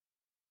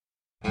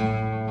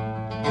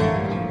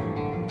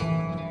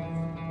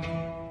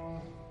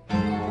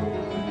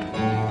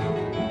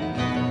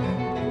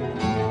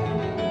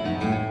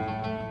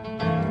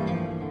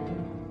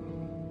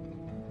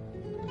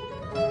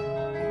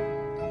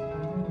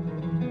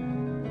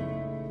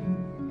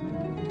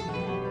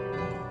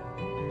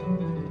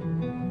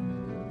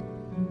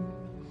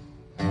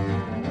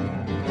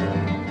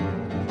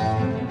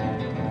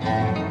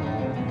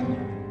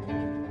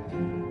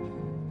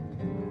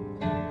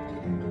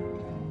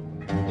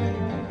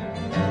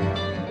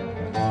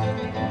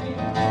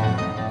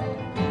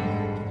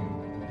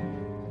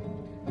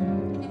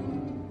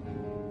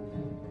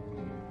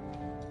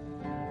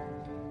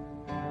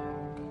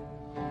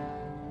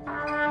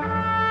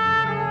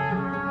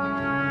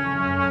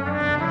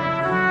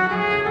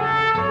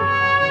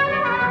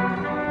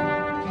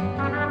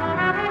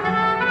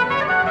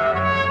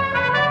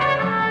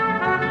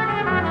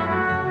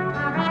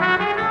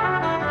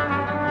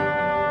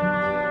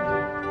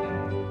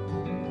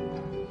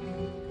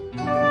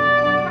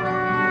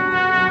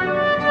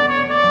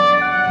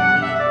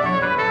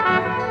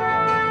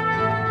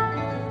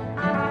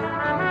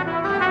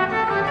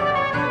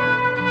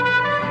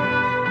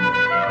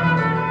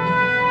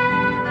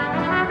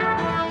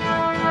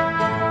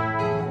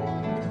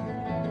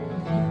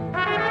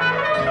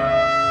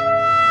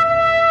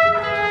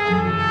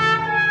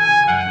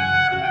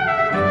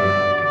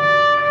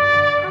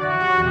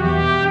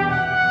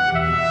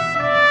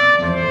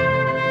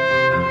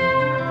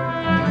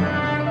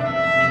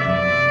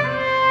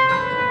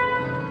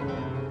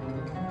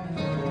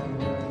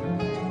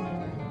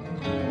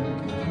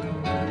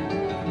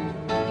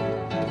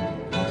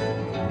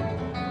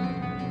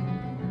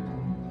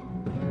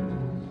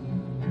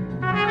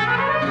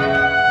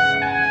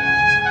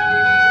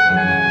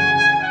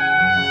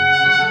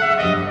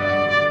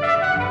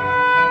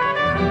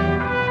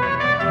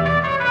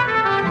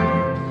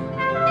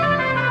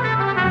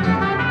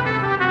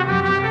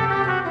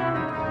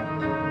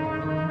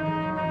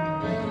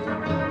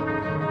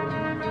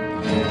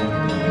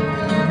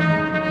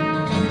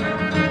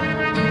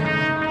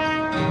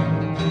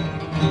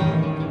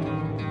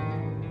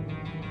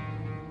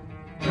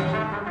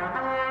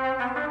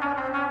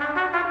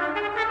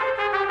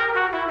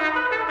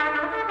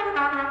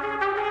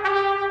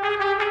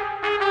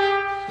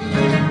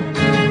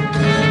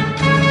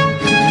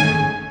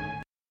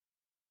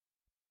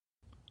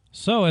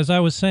 So, as I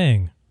was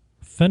saying,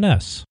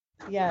 finesse.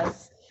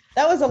 Yes.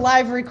 That was a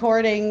live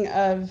recording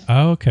of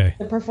Oh, okay.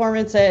 the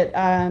performance at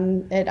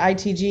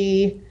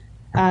ITG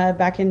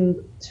back in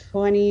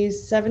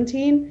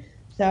 2017.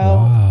 So,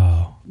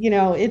 Wow.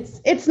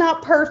 it's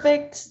not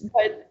perfect,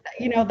 but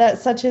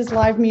that's such as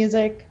live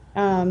music.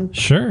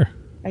 Sure.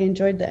 I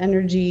enjoyed the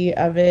energy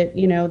of it.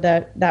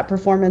 That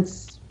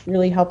performance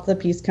really helped the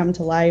piece come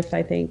to life,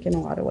 I think, in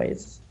a lot of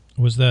ways.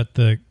 Was that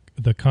the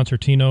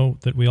concertino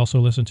that we also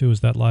listened to? Is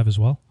that live as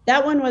well?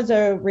 That one was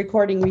a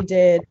recording we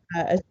did.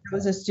 It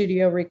was a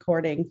studio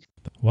recording.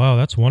 Wow,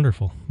 that's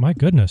wonderful. My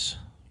goodness.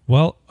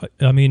 Well,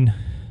 I mean,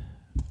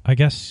 I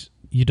guess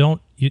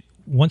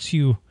once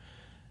you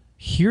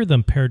hear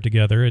them paired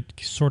together, it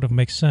sort of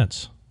makes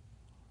sense.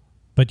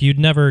 But you'd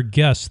never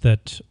guess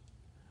that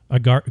a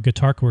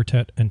guitar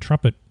quartet and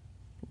trumpet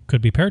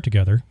could be paired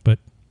together. But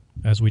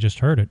as we just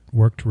heard, it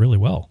worked really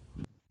well.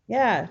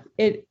 Yeah,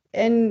 as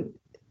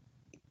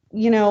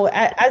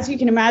you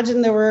can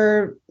imagine, there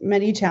were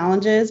many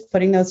challenges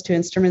putting those two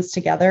instruments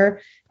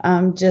together,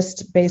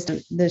 just based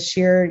on the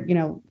sheer,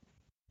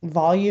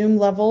 volume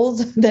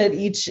levels that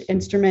each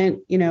instrument,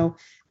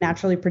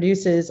 naturally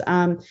produces.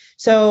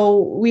 So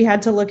we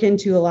had to look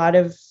into a lot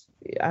of,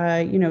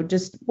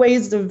 just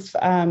ways of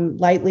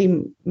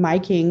lightly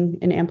miking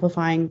and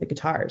amplifying the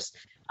guitars.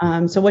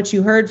 So what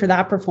you heard for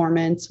that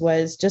performance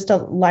was just a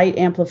light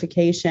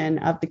amplification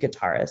of the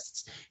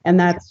guitarists. And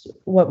that's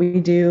what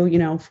we do,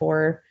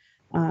 for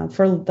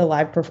the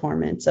live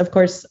performance. Of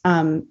course,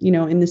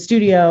 in the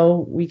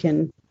studio, we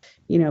can,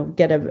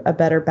 get a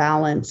better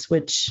balance,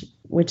 which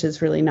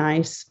is really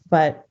nice.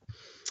 But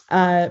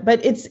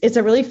it's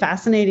a really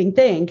fascinating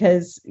thing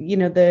because,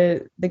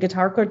 the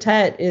guitar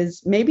quartet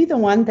is maybe the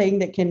one thing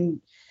that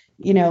can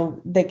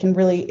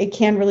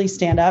really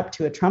stand up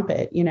to a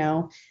trumpet,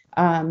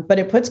 but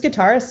it puts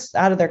guitarists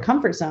out of their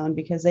comfort zone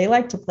because they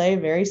like to play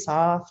very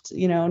soft,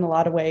 in a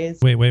lot of ways.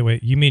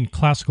 Wait. You mean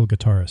classical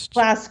guitarists?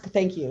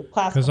 Thank you.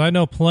 Classical. Because I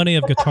know plenty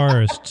of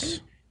guitarists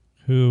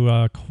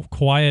who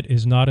quiet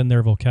is not in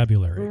their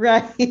vocabulary.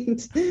 Right.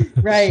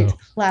 Right. So.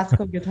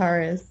 Classical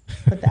guitarists.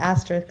 Put the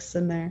asterisks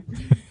in there.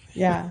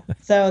 Yeah.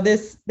 So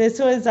this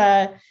was,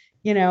 I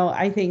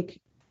think,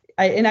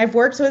 and I've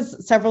worked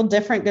with several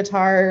different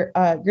guitar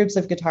groups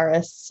of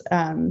guitarists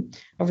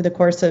over the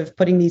course of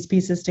putting these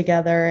pieces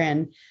together.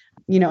 And,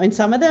 and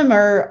some of them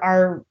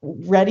are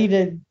ready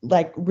to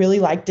really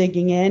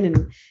digging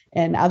in,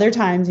 and other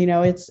times,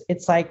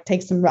 it's like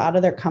takes them out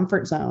of their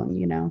comfort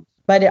zone,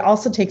 but it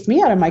also takes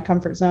me out of my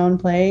comfort zone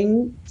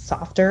playing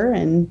softer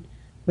and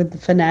with the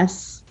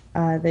finesse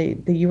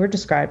that you were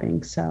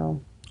describing.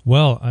 So,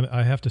 well,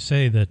 I have to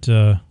say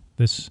that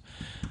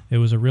it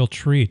was a real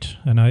treat,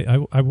 and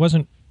I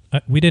wasn't.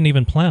 We didn't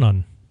even plan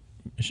on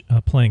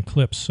playing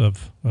clips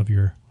of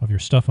your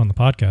stuff on the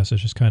podcast. It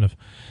just kind of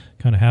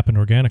happened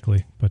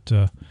organically. But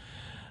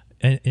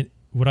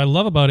what I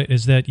love about it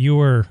is that you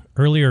were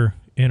earlier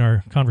in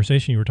our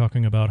conversation. You were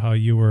talking about how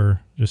you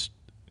were just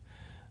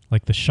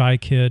like the shy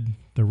kid,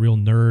 the real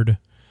nerd,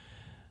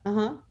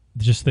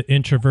 just the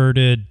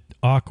introverted,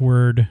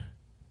 awkward.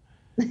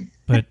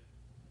 But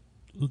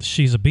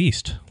she's a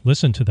beast.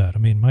 Listen to that. I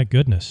mean, my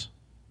goodness.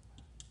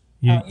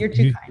 You're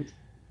too kind.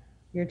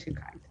 You're too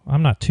kind.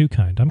 I'm not too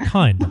kind. I'm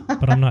kind,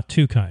 but I'm not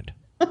too kind.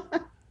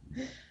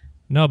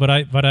 No, but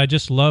I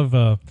just love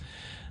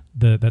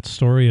that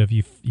story of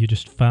you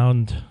just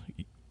found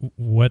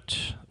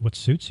what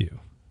suits you.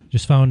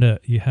 Just found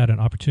you had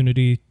an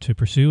opportunity to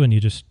pursue, and you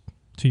just,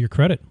 to your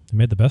credit, you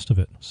made the best of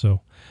it.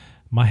 So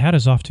my hat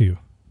is off to you,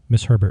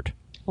 Miss Herbert.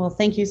 Well,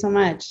 thank you so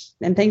much.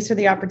 And thanks for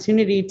the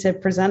opportunity to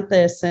present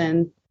this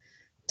and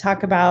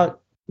talk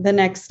about the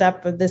next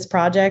step of this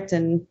project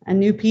and a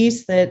new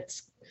piece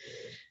that's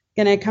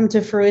going to come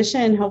to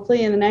fruition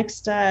hopefully in the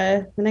next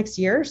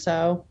year or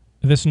so.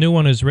 This new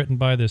one is written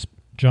by this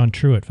John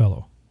Truitt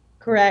fellow.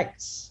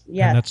 Correct.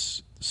 Yeah. And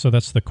that's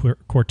the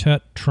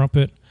quartet,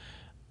 trumpet,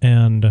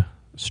 and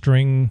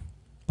string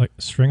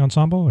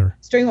ensemble or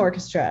string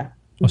orchestra.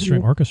 A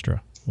string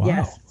orchestra. Wow.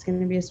 Yes, it's going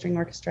to be a string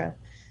orchestra.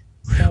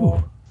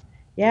 So,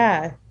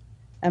 yeah,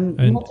 a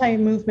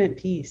multi-movement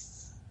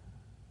piece.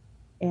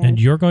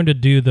 And you're going to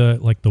do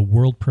the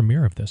world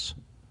premiere of this.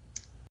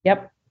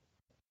 Yep.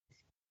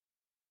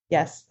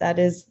 Yes,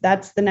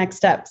 that's the next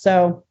step.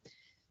 So,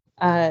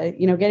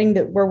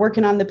 we're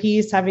working on the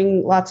piece,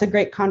 having lots of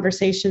great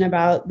conversation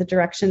about the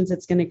directions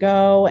it's going to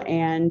go.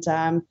 And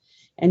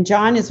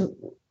John is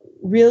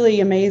really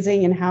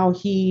amazing in how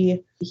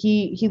he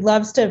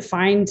loves to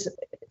find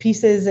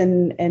pieces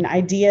and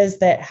ideas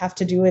that have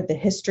to do with the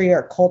history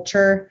or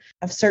culture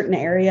of certain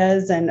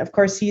areas. And of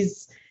course,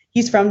 he's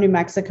from New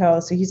Mexico,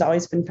 so he's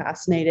always been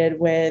fascinated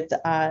with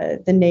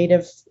the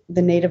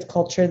native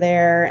culture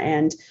there,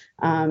 and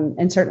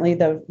certainly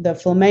the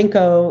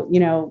flamenco,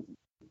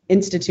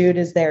 institute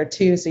is there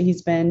too. So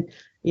he's been,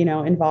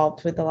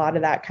 involved with a lot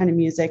of that kind of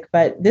music.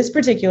 But this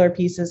particular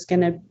piece is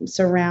going to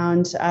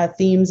surround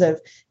themes of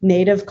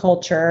native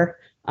culture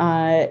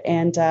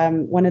and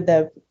one of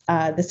the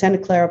Santa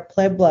Clara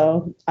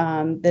Pueblo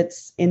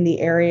that's in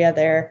the area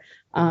there.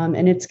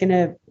 And it's going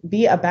to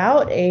be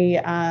about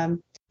a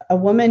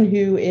woman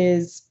who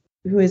is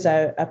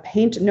a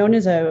paint known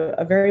as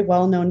a very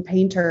well-known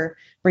painter,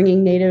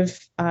 bringing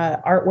Native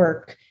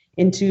artwork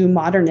into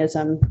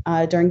modernism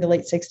during the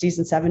late 60s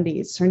and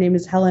 70s. Her name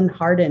is Helen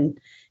Hardin,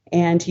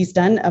 and he's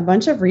done a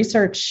bunch of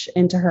research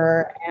into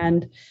her,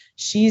 and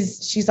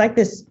she's like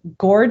this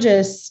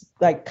gorgeous,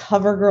 like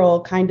cover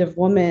girl kind of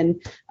woman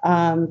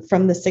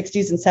from the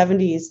 60s and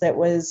 70s that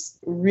was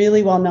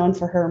really well known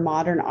for her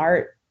modern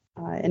art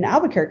in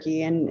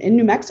Albuquerque and in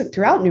New Mexico,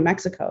 throughout New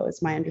Mexico,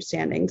 is my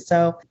understanding.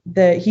 So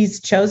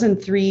he's chosen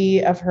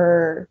three of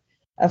her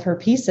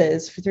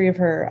pieces, for three of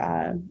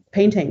her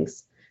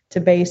paintings to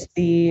base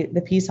the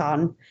piece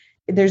on.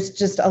 There's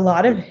just a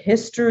lot of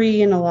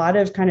history and a lot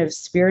of kind of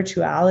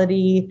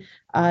spirituality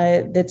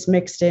that's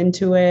mixed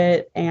into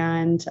it.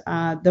 And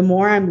the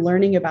more I'm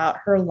learning about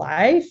her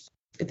life,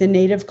 the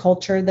Native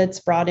culture that's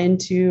brought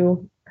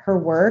into her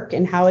work,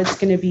 and how it's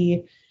going to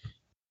be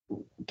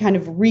kind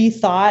of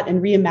rethought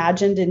and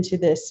reimagined into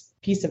this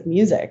piece of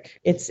music,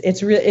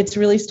 it's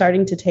really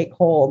starting to take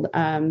hold.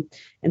 And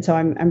so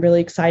I'm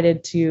really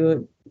excited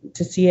to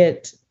see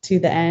it to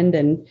the end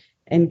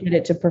and get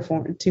it to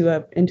perform into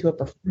a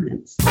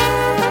performance.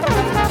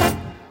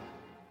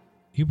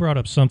 You brought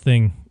up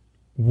something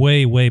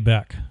way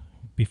back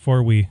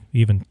before we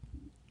even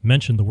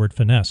mentioned the word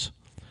finesse.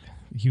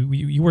 You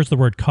used the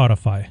word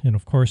codify, and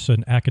of course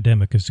an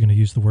academic is going to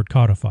use the word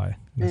codify.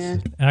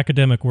 It's an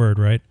academic word,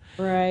 right?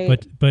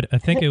 Right. But I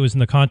think it was in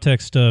the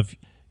context of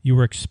you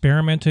were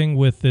experimenting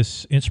with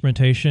this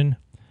instrumentation,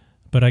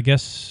 but I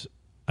guess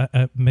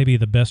maybe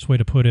the best way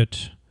to put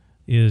it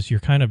is you're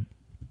kind of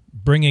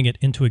bringing it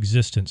into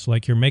existence,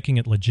 like you're making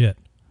it legit.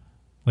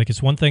 Like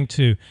it's one thing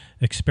to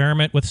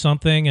experiment with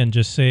something and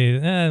just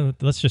say,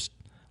 let's just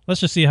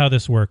see how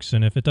this works,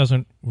 and if it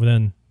doesn't,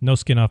 then no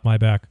skin off my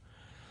back.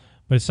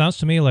 But it sounds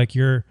to me like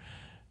you're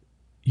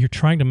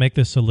trying to make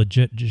this a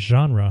legit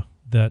genre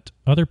that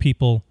other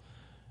people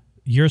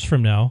years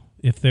from now,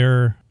 if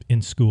they're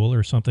in school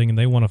or something and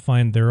they want to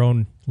find their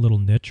own little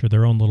niche or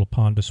their own little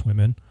pond to swim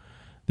in,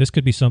 this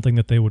could be something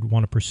that they would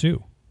want to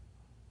pursue,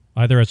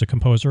 either as a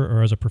composer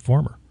or as a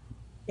performer.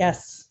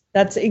 Yes,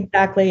 that's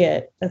exactly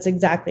it.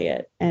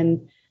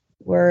 And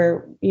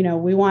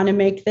we want to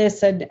make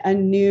this a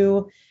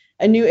new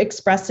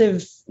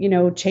expressive,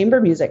 chamber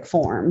music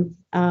form.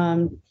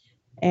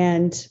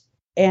 And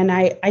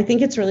I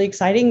think it's really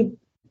exciting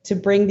to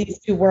bring these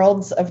two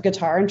worlds of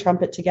guitar and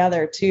trumpet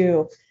together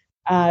too.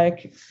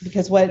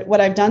 Because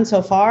what I've done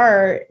so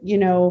far,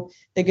 the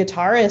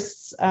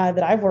guitarists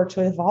that I've worked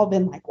with have all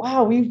been like,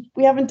 wow, we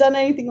haven't done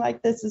anything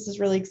like this. This is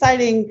really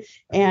exciting.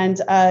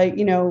 And,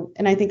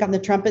 and I think on the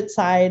trumpet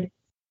side,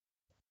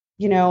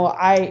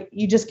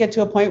 you just get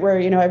to a point where,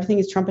 everything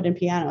is trumpet and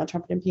piano,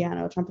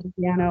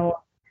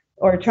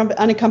 or trumpet,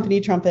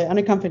 unaccompanied,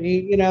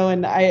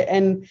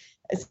 and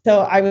so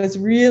I was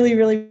really,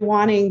 really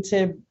wanting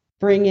to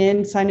bring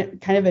in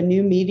kind of a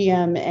new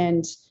medium,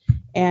 and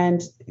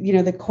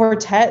the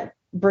quartet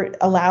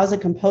allows a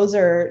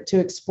composer to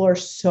explore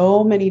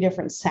so many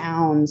different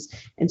sounds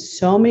and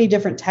so many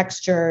different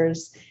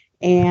textures,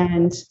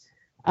 and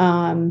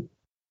and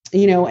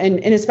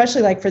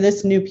especially like for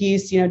this new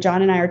piece,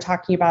 John and I are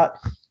talking about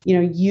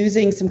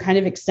using some kind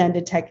of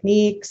extended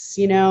techniques,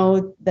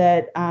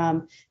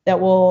 that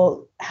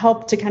will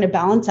help to kind of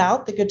balance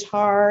out the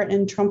guitar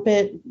and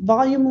trumpet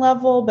volume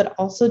level, but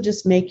also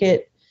just make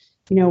it,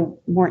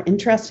 more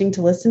interesting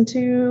to listen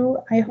to,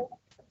 I hope.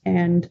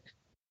 And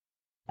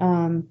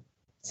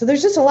so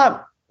there's just a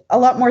lot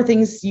more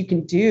things you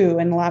can do,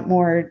 and a lot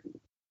more,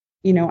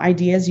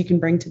 ideas you can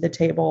bring to the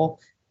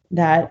table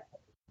that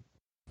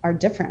are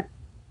different.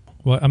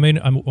 Well, I mean,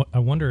 I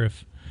wonder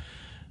if,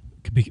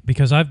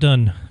 because I've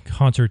done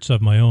concerts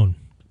of my own,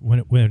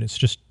 when it's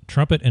just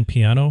trumpet and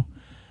piano,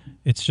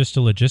 it's just a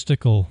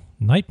logistical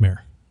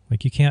nightmare.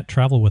 Like you can't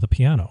travel with a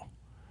piano.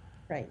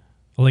 Right.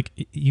 Like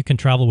you can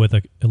travel with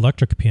an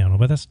electric piano,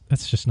 but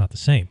that's just not the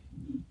same.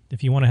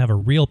 If you want to have a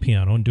real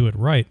piano and do it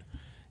right,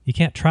 you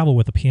can't travel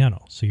with a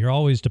piano. So you're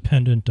always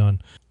dependent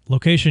on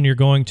location you're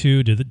going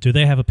to. Do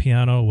they have a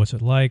piano? What's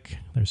it like?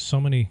 There's so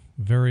many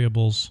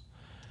variables.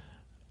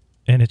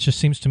 And it just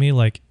seems to me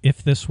like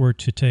if this were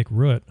to take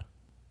root,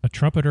 a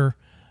trumpeter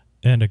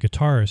and a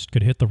guitarist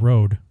could hit the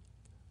road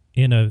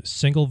in a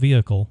single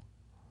vehicle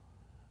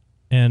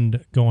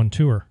and go on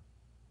tour.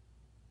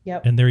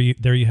 Yep. And there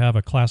you have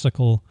a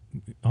classical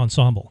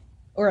ensemble.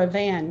 Or a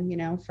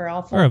van, for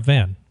all four. Or a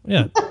van.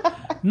 Yeah.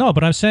 No,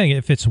 but I'm saying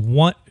if it's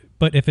one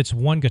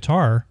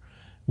guitar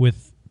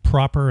with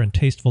proper and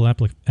tasteful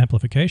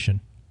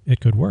amplification, it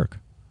could work.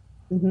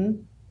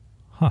 Mm-hmm.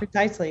 Huh.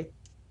 Precisely.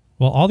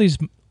 Well, all these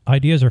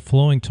ideas are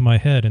flowing to my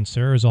head, and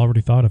Sarah's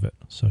already thought of it.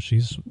 So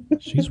she's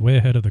way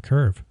ahead of the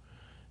curve.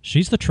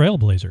 She's the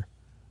trailblazer.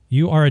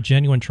 You are a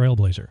genuine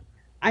trailblazer.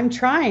 I'm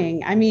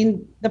trying. I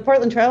mean, the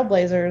Portland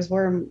Trailblazers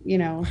were,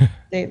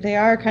 they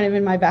are kind of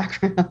in my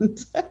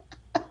background.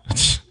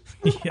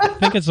 Yeah, I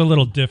think it's a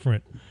little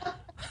different.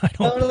 I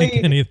don't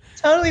think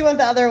totally went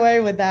the other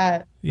way with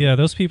that. Yeah,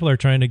 those people are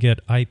trying to get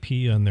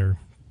IP on their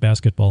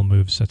basketball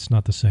moves. That's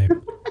not the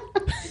same.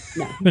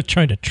 No. They're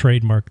trying to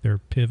trademark their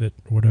pivot,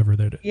 whatever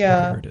that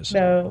whatever it is.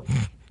 No,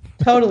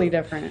 totally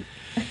different.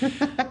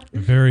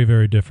 Very,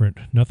 very different.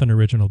 Nothing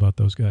original about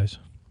those guys.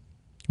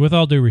 With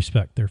all due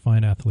respect, they're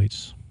fine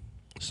athletes.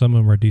 Some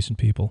of them are decent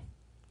people.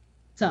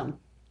 Some.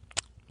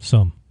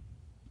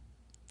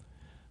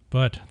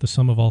 But the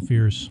sum of all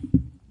fears.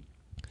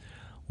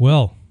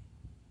 Well,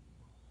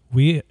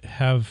 we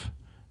have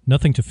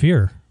nothing to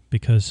fear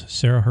because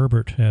Sarah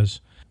Herbert has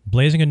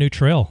blazing a new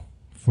trail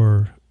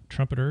for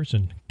trumpeters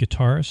and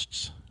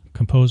guitarists,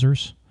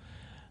 composers,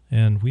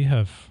 and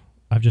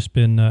I've just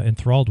been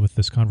enthralled with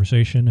this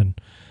conversation and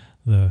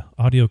the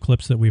audio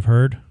clips that we've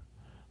heard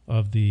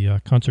of the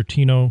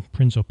Concertino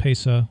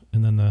Principessa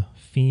and then the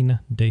Fin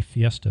de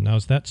Fiesta. Now,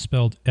 is that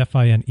spelled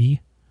F-I-N-E?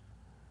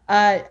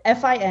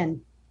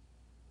 F-I-N.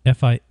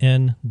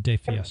 F-I-N de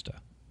Fiesta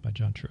by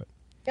John Truitt.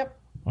 Yep.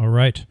 All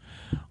right.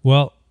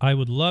 Well, I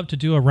would love to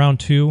do a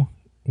round two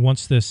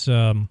once this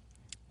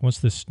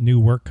new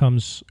work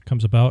comes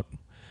about.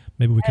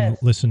 Maybe we can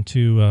listen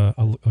to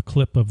a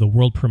clip of the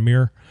world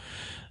premiere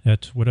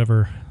at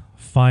whatever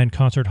fine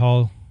concert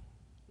hall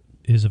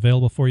is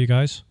available for you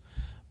guys.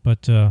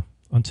 But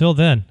until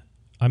then,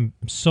 I'm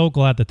so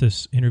glad that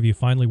this interview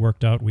finally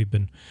worked out. We've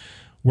been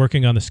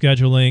working on the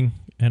scheduling,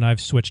 and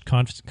I've switched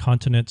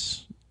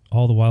continents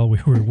all the while we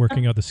were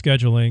working out the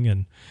scheduling,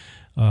 and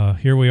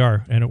here we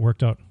are, and it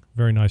worked out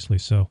very nicely.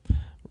 So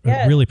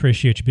I really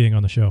appreciate you being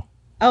on the show.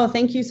 Oh,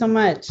 thank you so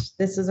much.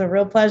 This is a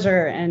real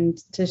pleasure, and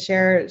to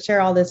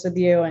share all this with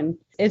you. And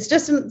it's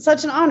just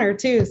such an honor,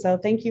 too. So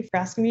thank you for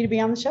asking me to be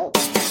on the show.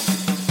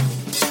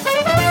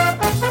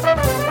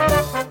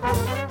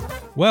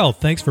 Well,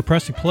 thanks for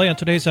pressing play on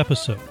today's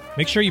episode.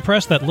 Make sure you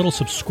press that little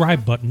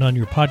subscribe button on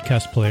your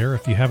podcast player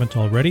if you haven't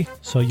already,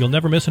 so you'll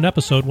never miss an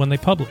episode when they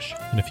publish.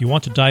 And if you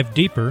want to dive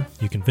deeper,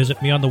 you can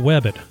visit me on the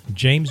web at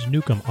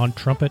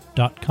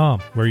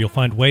jamesnewcomontrumpet.com, where you'll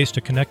find ways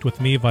to connect with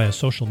me via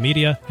social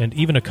media and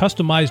even a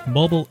customized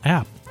mobile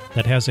app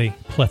that has a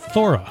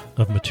plethora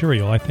of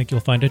material I think you'll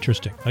find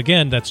interesting.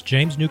 Again, that's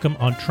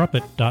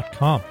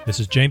jamesnewcomontrumpet.com. This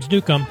is James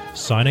Newcomb,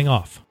 signing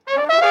off.